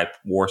they tie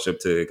worship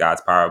to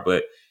God's power,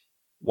 but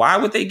why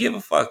would they give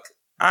a fuck?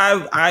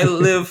 I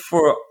live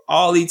for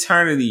all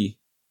eternity.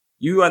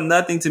 You are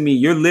nothing to me.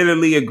 You're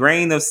literally a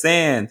grain of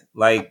sand.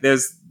 Like,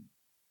 there's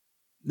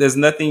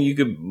nothing you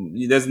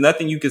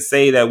could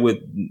say that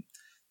would,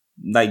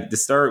 like,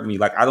 disturb me.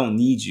 Like, I don't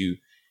need you.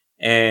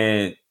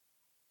 And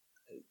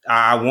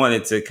I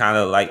wanted to kind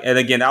of, like, and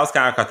again, that was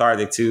kind of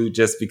cathartic too,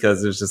 just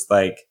because it was just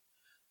like,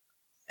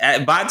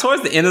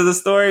 towards the end of the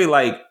story,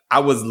 like, I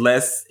was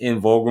less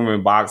in Volgrim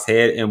and Bach's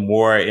head and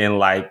more in,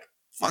 like,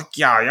 fuck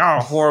y'all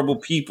are horrible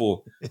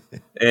people.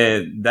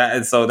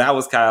 and so that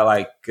was kind of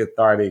like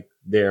cathartic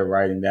there,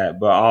 writing that.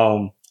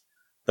 But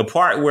the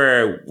part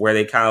where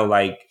they kind of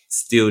like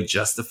still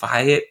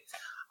justify it,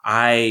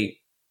 I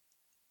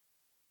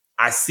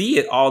see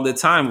it all the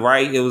time,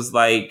 right? It was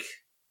like,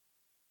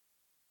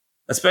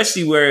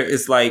 especially where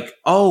it's like,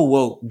 oh,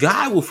 well,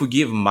 God will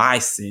forgive my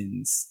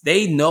sins.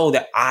 They know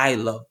that I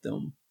love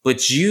them.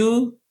 But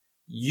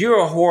you're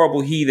a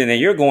horrible heathen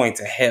and you're going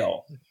to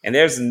hell. And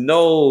there's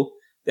no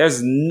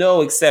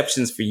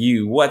exceptions for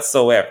you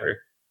whatsoever,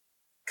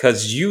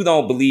 because you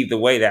don't believe the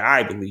way that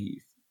I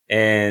believe.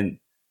 And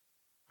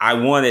I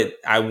wanted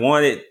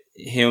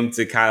him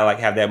to kind of like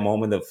have that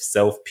moment of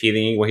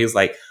self-pitying where he was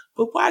like,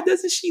 but why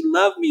doesn't she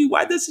love me?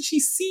 Why doesn't she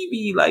see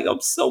me? Like,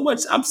 I'm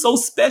so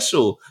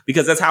special,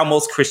 because that's how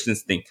most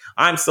Christians think.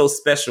 I'm so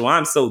special.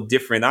 I'm so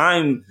different.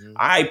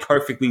 I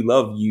perfectly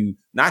love you,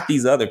 not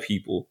these other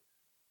people.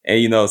 And,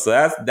 you know, so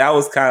that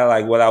was kind of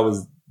like what I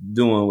was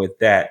doing with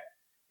that.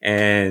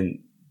 And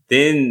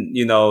then,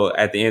 you know,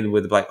 at the end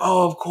with like,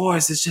 oh, of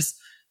course, it's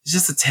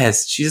just a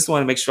test. She just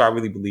wanted to make sure I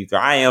really believed her.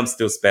 I am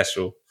still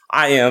special.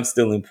 I am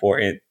still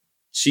important.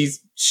 She's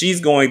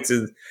going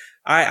to,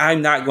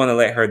 I'm not going to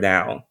let her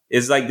down.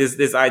 It's like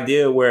this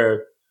idea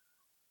where,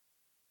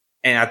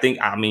 and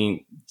I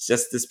mean,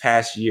 just this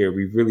past year,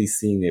 we've really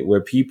seen it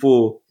where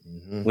people,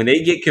 when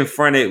they get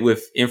confronted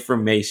with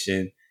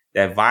information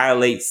that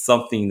violates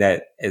something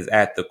that is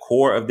at the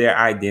core of their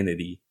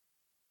identity,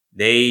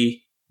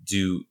 they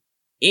do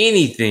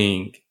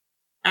anything,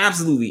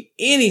 absolutely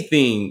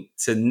anything,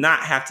 to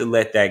not have to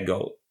let that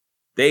go.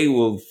 They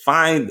will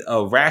find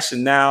a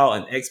rationale,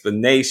 an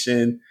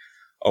explanation,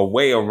 a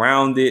way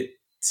around it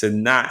to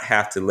not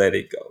have to let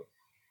it go.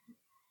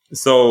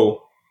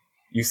 So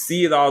you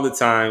see it all the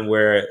time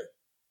where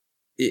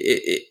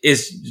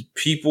it's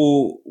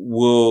people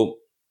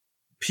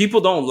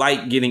don't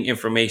like getting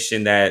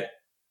information that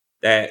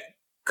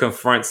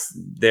confronts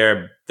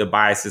the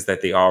biases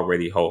that they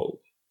already hold.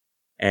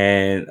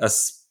 And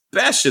this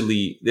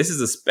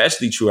is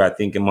especially true, I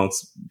think,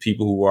 amongst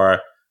people who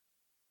are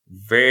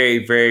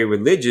very, very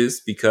religious,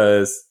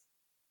 because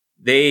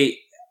they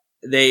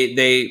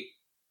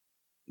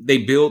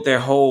build their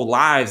whole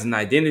lives and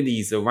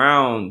identities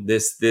around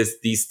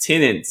these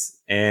tenets.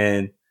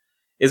 And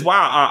it's why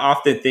I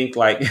often think,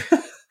 like,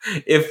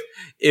 if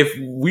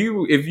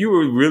you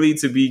were really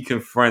to be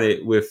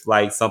confronted with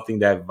like something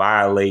that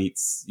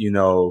violates, you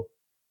know,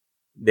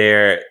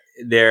 their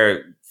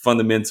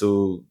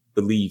fundamental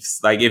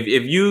beliefs, like if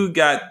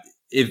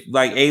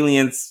like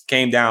aliens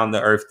came down to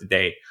Earth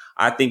today,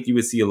 I think you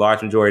would see a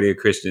large majority of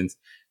Christians.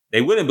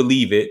 They wouldn't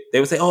believe it.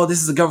 They would say, "Oh,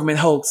 this is a government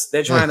hoax.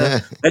 They're trying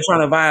to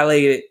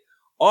violate it."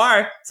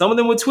 Or some of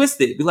them would twist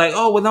it, be like,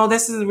 "Oh, well, no,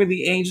 this isn't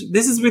really angels.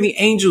 This is really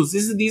angels.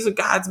 These are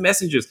God's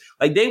messengers."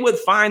 Like, they would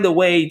find a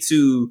way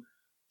to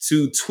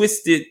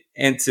twist it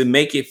and to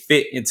make it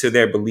fit into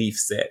their belief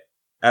set,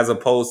 as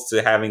opposed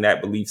to having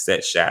that belief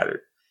set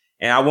shattered.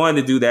 And I wanted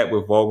to do that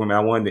with Volgrim.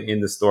 I wanted to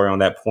end the story on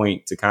that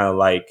point to kind of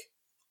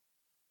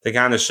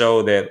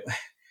show that.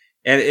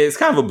 And it's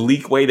kind of a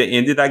bleak way to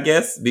end it, I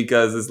guess,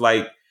 because it's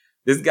like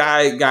this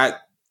guy got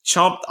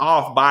chomped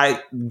off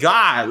by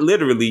God,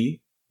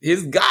 literally.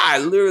 His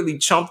God literally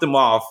chomped him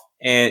off,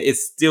 and it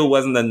still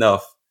wasn't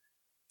enough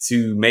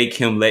to make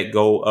him let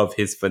go of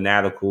his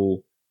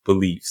fanatical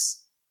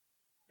beliefs.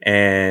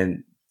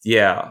 And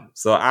yeah,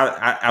 so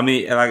I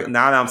mean, like,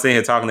 now that I'm sitting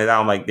here talking it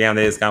out, I'm like, damn,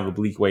 that is kind of a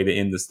bleak way to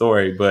end the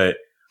story, but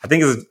I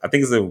think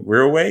it's a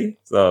real way.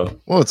 So,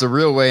 well, it's a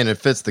real way, and it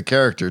fits the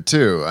character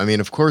too. I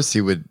mean, of course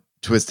he would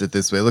twist it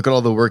this way. Look at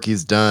all the work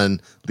he's done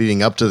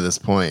leading up to this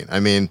point. I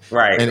mean,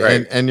 right.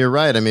 And you're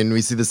right. I mean,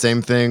 we see the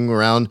same thing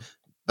around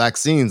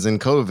vaccines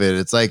and COVID.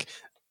 It's like,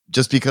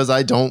 just because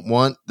I don't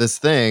want this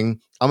thing,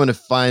 I'm going to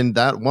find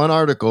that one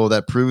article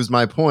that proves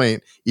my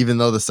point, even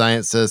though the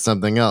science says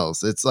something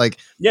else. It's like,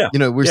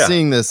 we're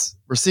seeing this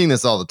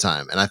all the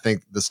time. And I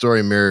think the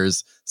story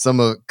mirrors some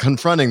of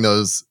confronting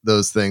those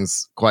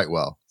things quite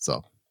well.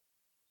 So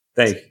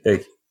thank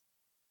you.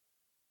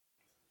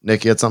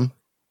 Nick, you had something?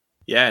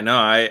 Yeah, no,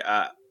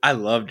 I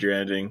loved your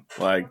ending.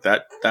 Like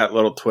that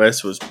little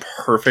twist was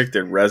perfect.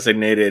 It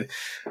resonated.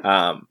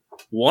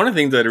 One of the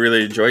things that I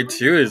really enjoyed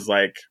too is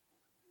like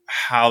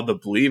how the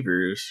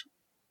believers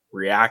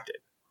reacted.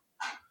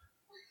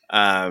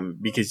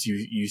 Because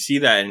you see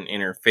that in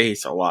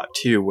Interface a lot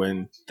too.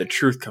 When the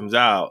truth comes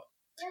out,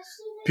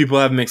 people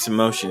have mixed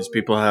emotions.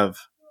 People have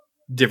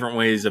different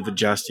ways of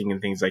adjusting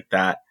and things like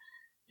that.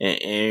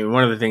 And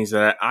one of the things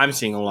that I'm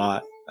seeing a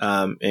lot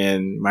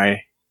in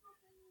my,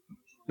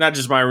 not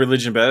just my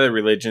religion, but other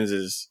religions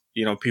is,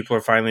 people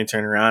are finally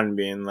turning around and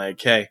being like,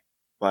 hey,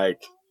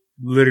 like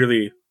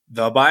literally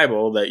the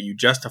Bible that you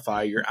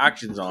justify your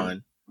actions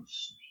on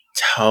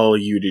tell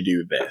you to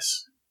do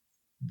this.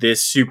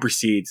 This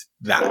supersedes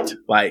that.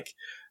 Like,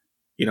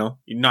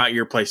 not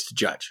your place to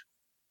judge.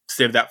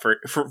 Save that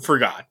for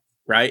God,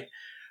 right?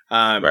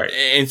 Right.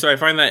 And so I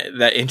find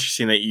that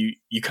interesting that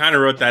you kind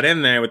of wrote that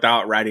in there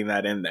without writing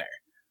that in there.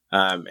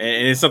 And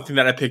it's something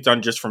that I picked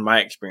on just from my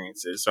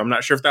experiences. So I'm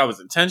not sure if that was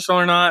intentional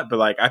or not, but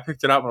like I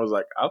picked it up and I was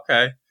like,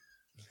 okay,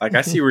 like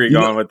I see where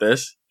you're going with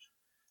this.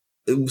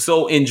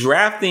 So in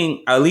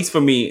drafting, at least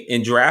for me,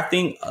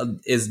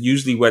 is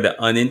usually where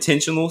the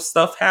unintentional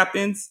stuff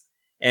happens.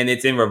 And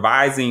it's in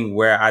revising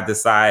where I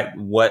decide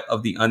what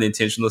of the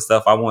unintentional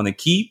stuff I want to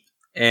keep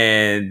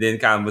and then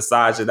kind of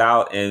massage it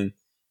out and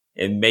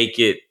make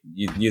it,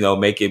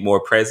 make it more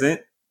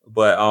present.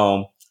 But,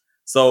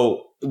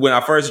 so when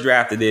I first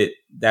drafted it,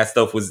 that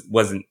stuff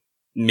wasn't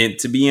meant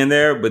to be in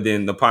there. But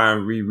then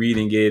upon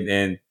rereading it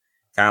and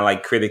kind of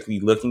like critically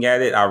looking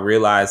at it, I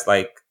realized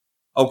like,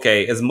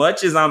 okay, as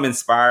much as I'm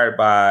inspired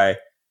by,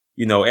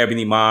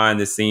 Ebony Maw,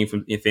 the scene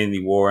from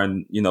Infinity War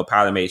and,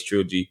 Ptolemy's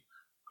trilogy,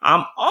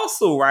 I'm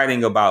also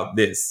writing about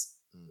this.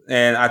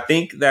 And I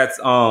think that's,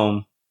 we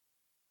kind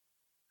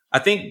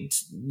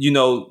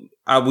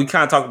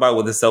of talked about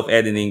with the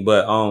self-editing,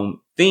 but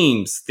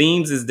themes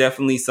is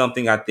definitely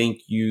something I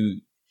think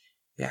you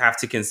have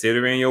to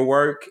consider in your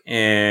work.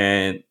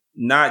 And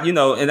not,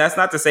 and that's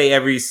not to say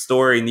every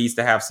story needs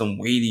to have some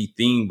weighty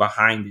theme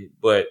behind it,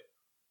 but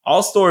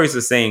all stories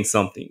are saying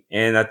something.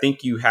 And I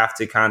think you have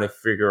to kind of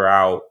figure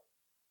out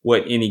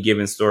what any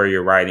given story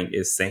you're writing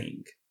is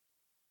saying.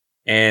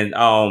 And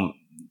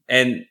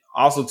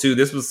also too,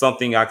 this was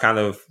something I kind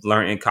of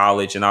learned in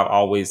college, and I've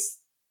always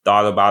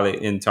thought about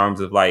it in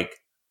terms of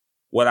like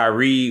what I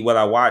read, what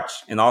I watch,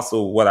 and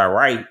also what I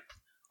write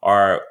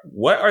are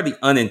what are the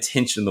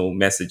unintentional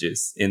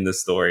messages in the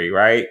story,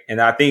 right?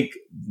 And I think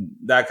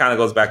that kind of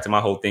goes back to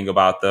my whole thing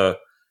about the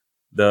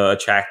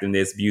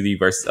attractiveness, beauty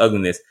versus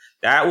ugliness.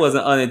 That was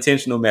an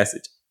unintentional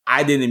message.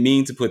 I didn't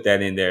mean to put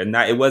that in there.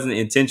 It wasn't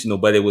intentional,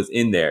 but it was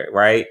in there,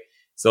 right?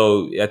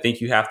 So I think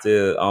you have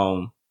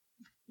to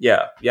you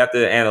have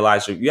to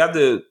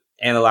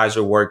analyze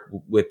your work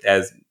with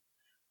as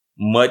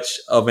much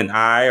of an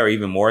eye, or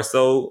even more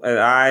so an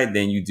eye,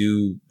 than you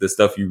do the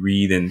stuff you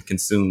read and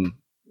consume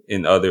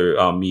in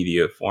other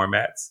media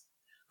formats.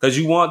 Because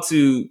you want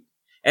to,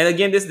 and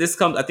again, this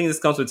comes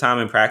with time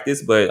and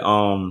practice. But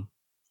and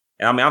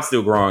I mean, I'm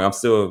still growing. I'm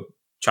still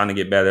trying to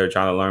get better,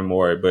 trying to learn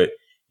more. But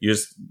you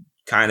just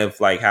kind of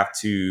like have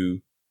to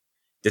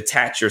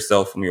detach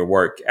yourself from your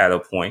work at a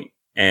point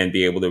and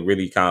be able to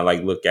really kind of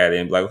like look at it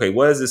and be like, okay,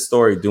 what is this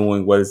story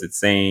doing? What is it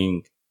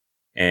saying?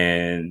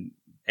 And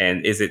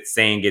is it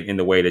saying it in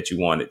the way that you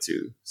want it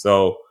to?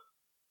 So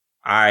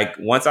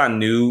once I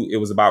knew it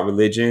was about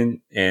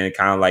religion and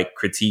kind of like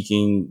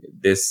critiquing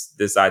this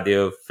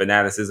idea of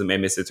fanaticism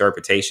and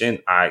misinterpretation,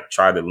 I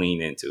tried to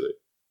lean into it.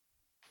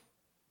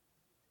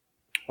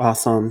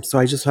 Awesome. So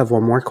I just have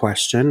one more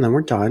question, then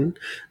we're done.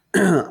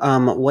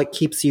 What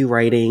keeps you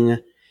writing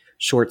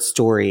short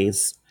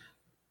stories?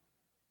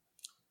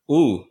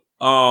 Well,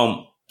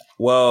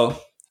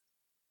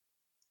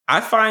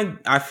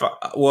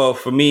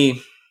 for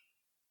me,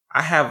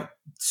 I have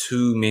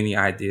too many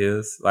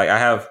ideas. Like I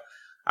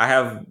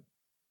have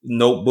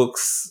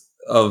notebooks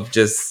of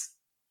just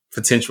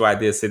potential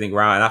ideas sitting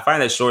around. And I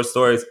find that short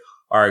stories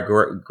are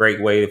a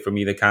great way for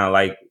me to kind of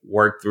like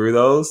work through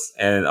those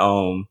and,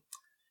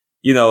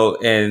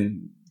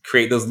 and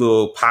create those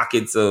little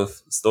pockets of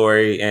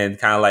story and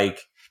kind of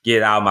like get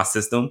it out of my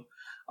system.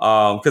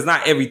 Cause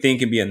not everything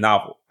can be a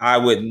novel. I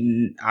would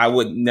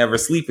never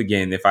sleep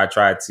again if I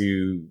tried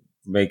to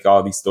make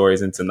all these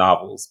stories into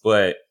novels.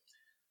 But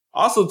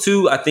also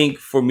too, I think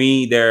for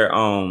me, they're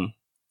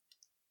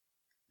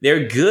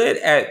good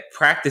at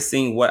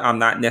practicing what I'm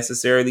not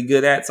necessarily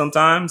good at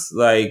sometimes.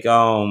 Like,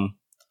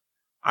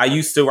 I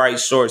used to write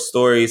short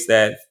stories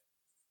that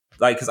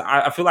like, cause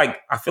I feel like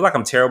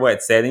I'm terrible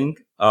at setting.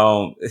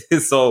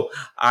 So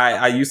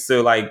I used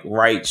to like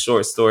write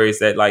short stories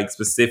that like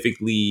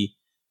specifically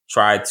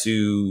try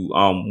to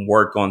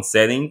work on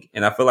setting,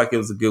 and I feel like it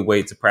was a good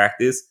way to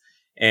practice.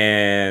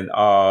 And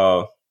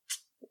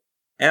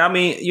And I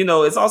mean, you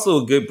know, it's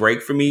also a good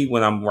break for me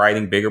when I'm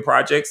writing bigger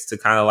projects to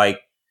kind of like,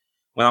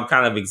 when I'm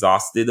kind of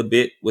exhausted a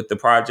bit with the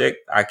project,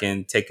 I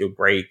can take a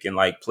break and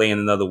like play in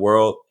another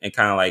world and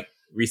kind of like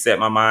reset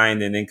my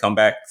mind and then come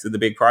back to the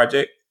big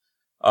project.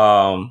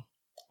 Also,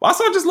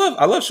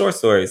 I love short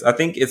stories. I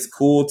think it's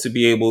cool to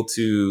be able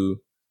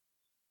to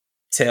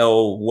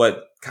tell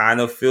what kind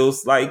of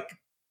feels like,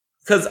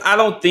 because I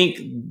don't think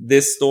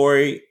this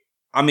story,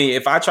 I mean,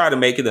 if I try to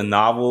make it a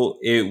novel,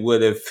 it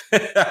would have,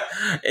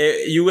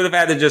 you would have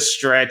had to just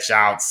stretch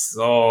out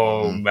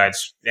so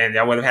much, and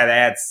I would have had to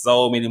add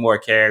so many more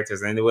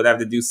characters, and it would have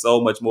to do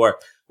so much more.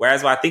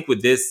 Whereas I think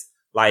with this,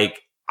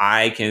 like,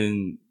 I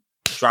can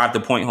drive the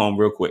point home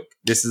real quick.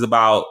 This is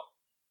about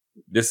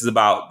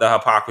the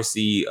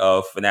hypocrisy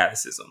of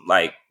fanaticism.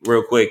 Like,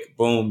 real quick,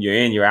 boom, you're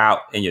in, you're out,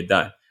 and you're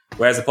done.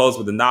 Whereas opposed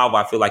with the novel,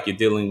 I feel like you're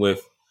dealing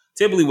with,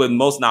 typically with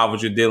most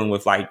novels, you're dealing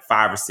with like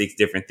 5 or 6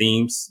 different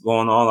themes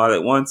going on all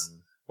at once.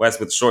 Whereas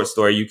with short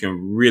story, you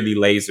can really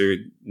laser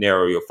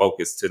narrow your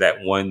focus to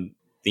that one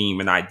theme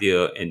and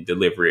idea and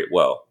deliver it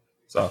well.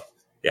 So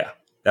yeah,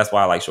 that's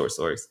why I like short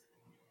stories.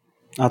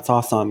 That's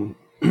awesome.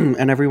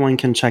 And everyone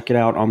can check it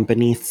out on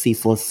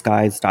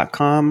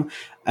beneathceaselessskies.com.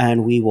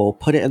 And we will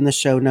put it in the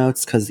show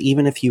notes, because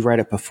even if you read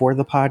it before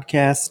the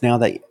podcast, now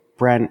that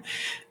Brent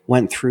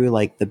went through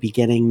like the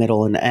beginning,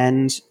 middle, and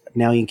end,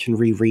 now you can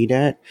reread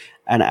it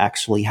and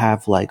actually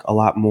have like a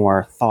lot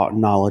more thought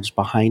and knowledge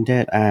behind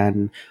it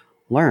and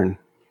learn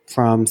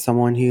from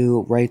someone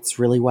who writes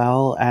really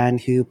well and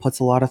who puts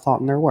a lot of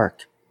thought in their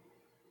work.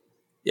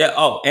 Yeah.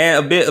 Oh,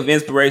 and a bit of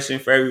inspiration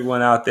for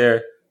everyone out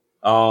there.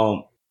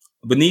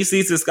 Beneath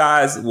Ceaseless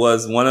Skies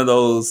was one of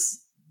those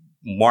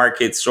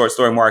markets, short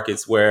story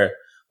markets, where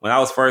when I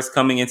was first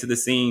coming into the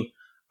scene,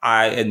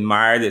 I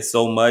admired it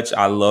so much.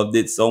 I loved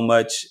it so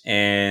much.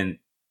 And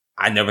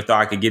I never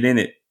thought I could get in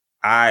it.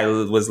 I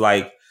was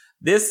like,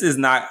 this is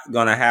not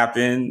going to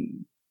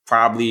happen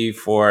probably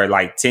for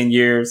like 10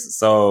 years.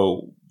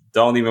 So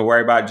don't even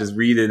worry about it. Just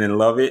read it and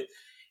love it.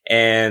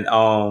 And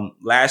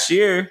last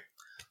year,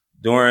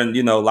 during,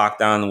 you know,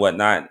 lockdown and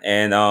whatnot,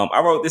 and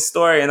I wrote this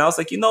story, and I was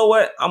like, you know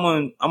what?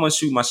 I'm gonna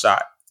shoot my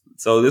shot.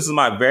 So this is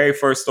my very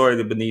first story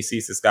to Beneath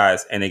Ceaseless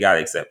Skies, and it got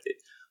accepted.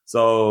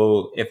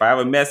 So if I have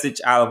a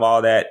message out of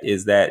all that,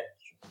 is that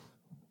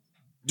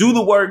do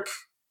the work,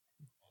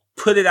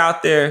 put it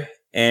out there,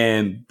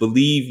 and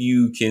believe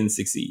you can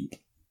succeed.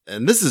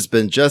 And this has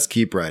been Just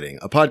Keep Writing,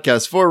 a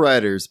podcast for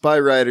writers, by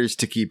writers,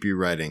 to keep you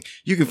writing.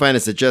 You can find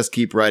us at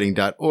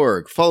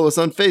justkeepwriting.org. Follow us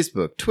on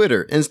Facebook,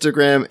 Twitter,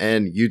 Instagram,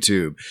 and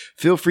YouTube.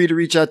 Feel free to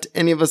reach out to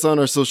any of us on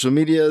our social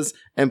medias,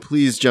 and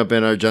please jump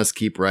in our Just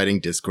Keep Writing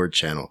Discord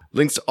channel.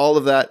 Links to all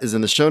of that is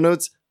in the show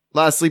notes.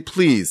 Lastly,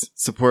 please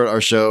support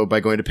our show by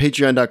going to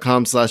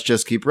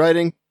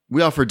patreon.com/justkeepwriting.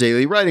 We offer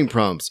daily writing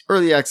prompts,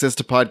 early access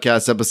to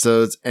podcast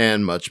episodes,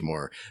 and much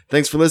more.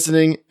 Thanks for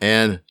listening,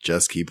 and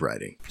just keep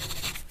writing.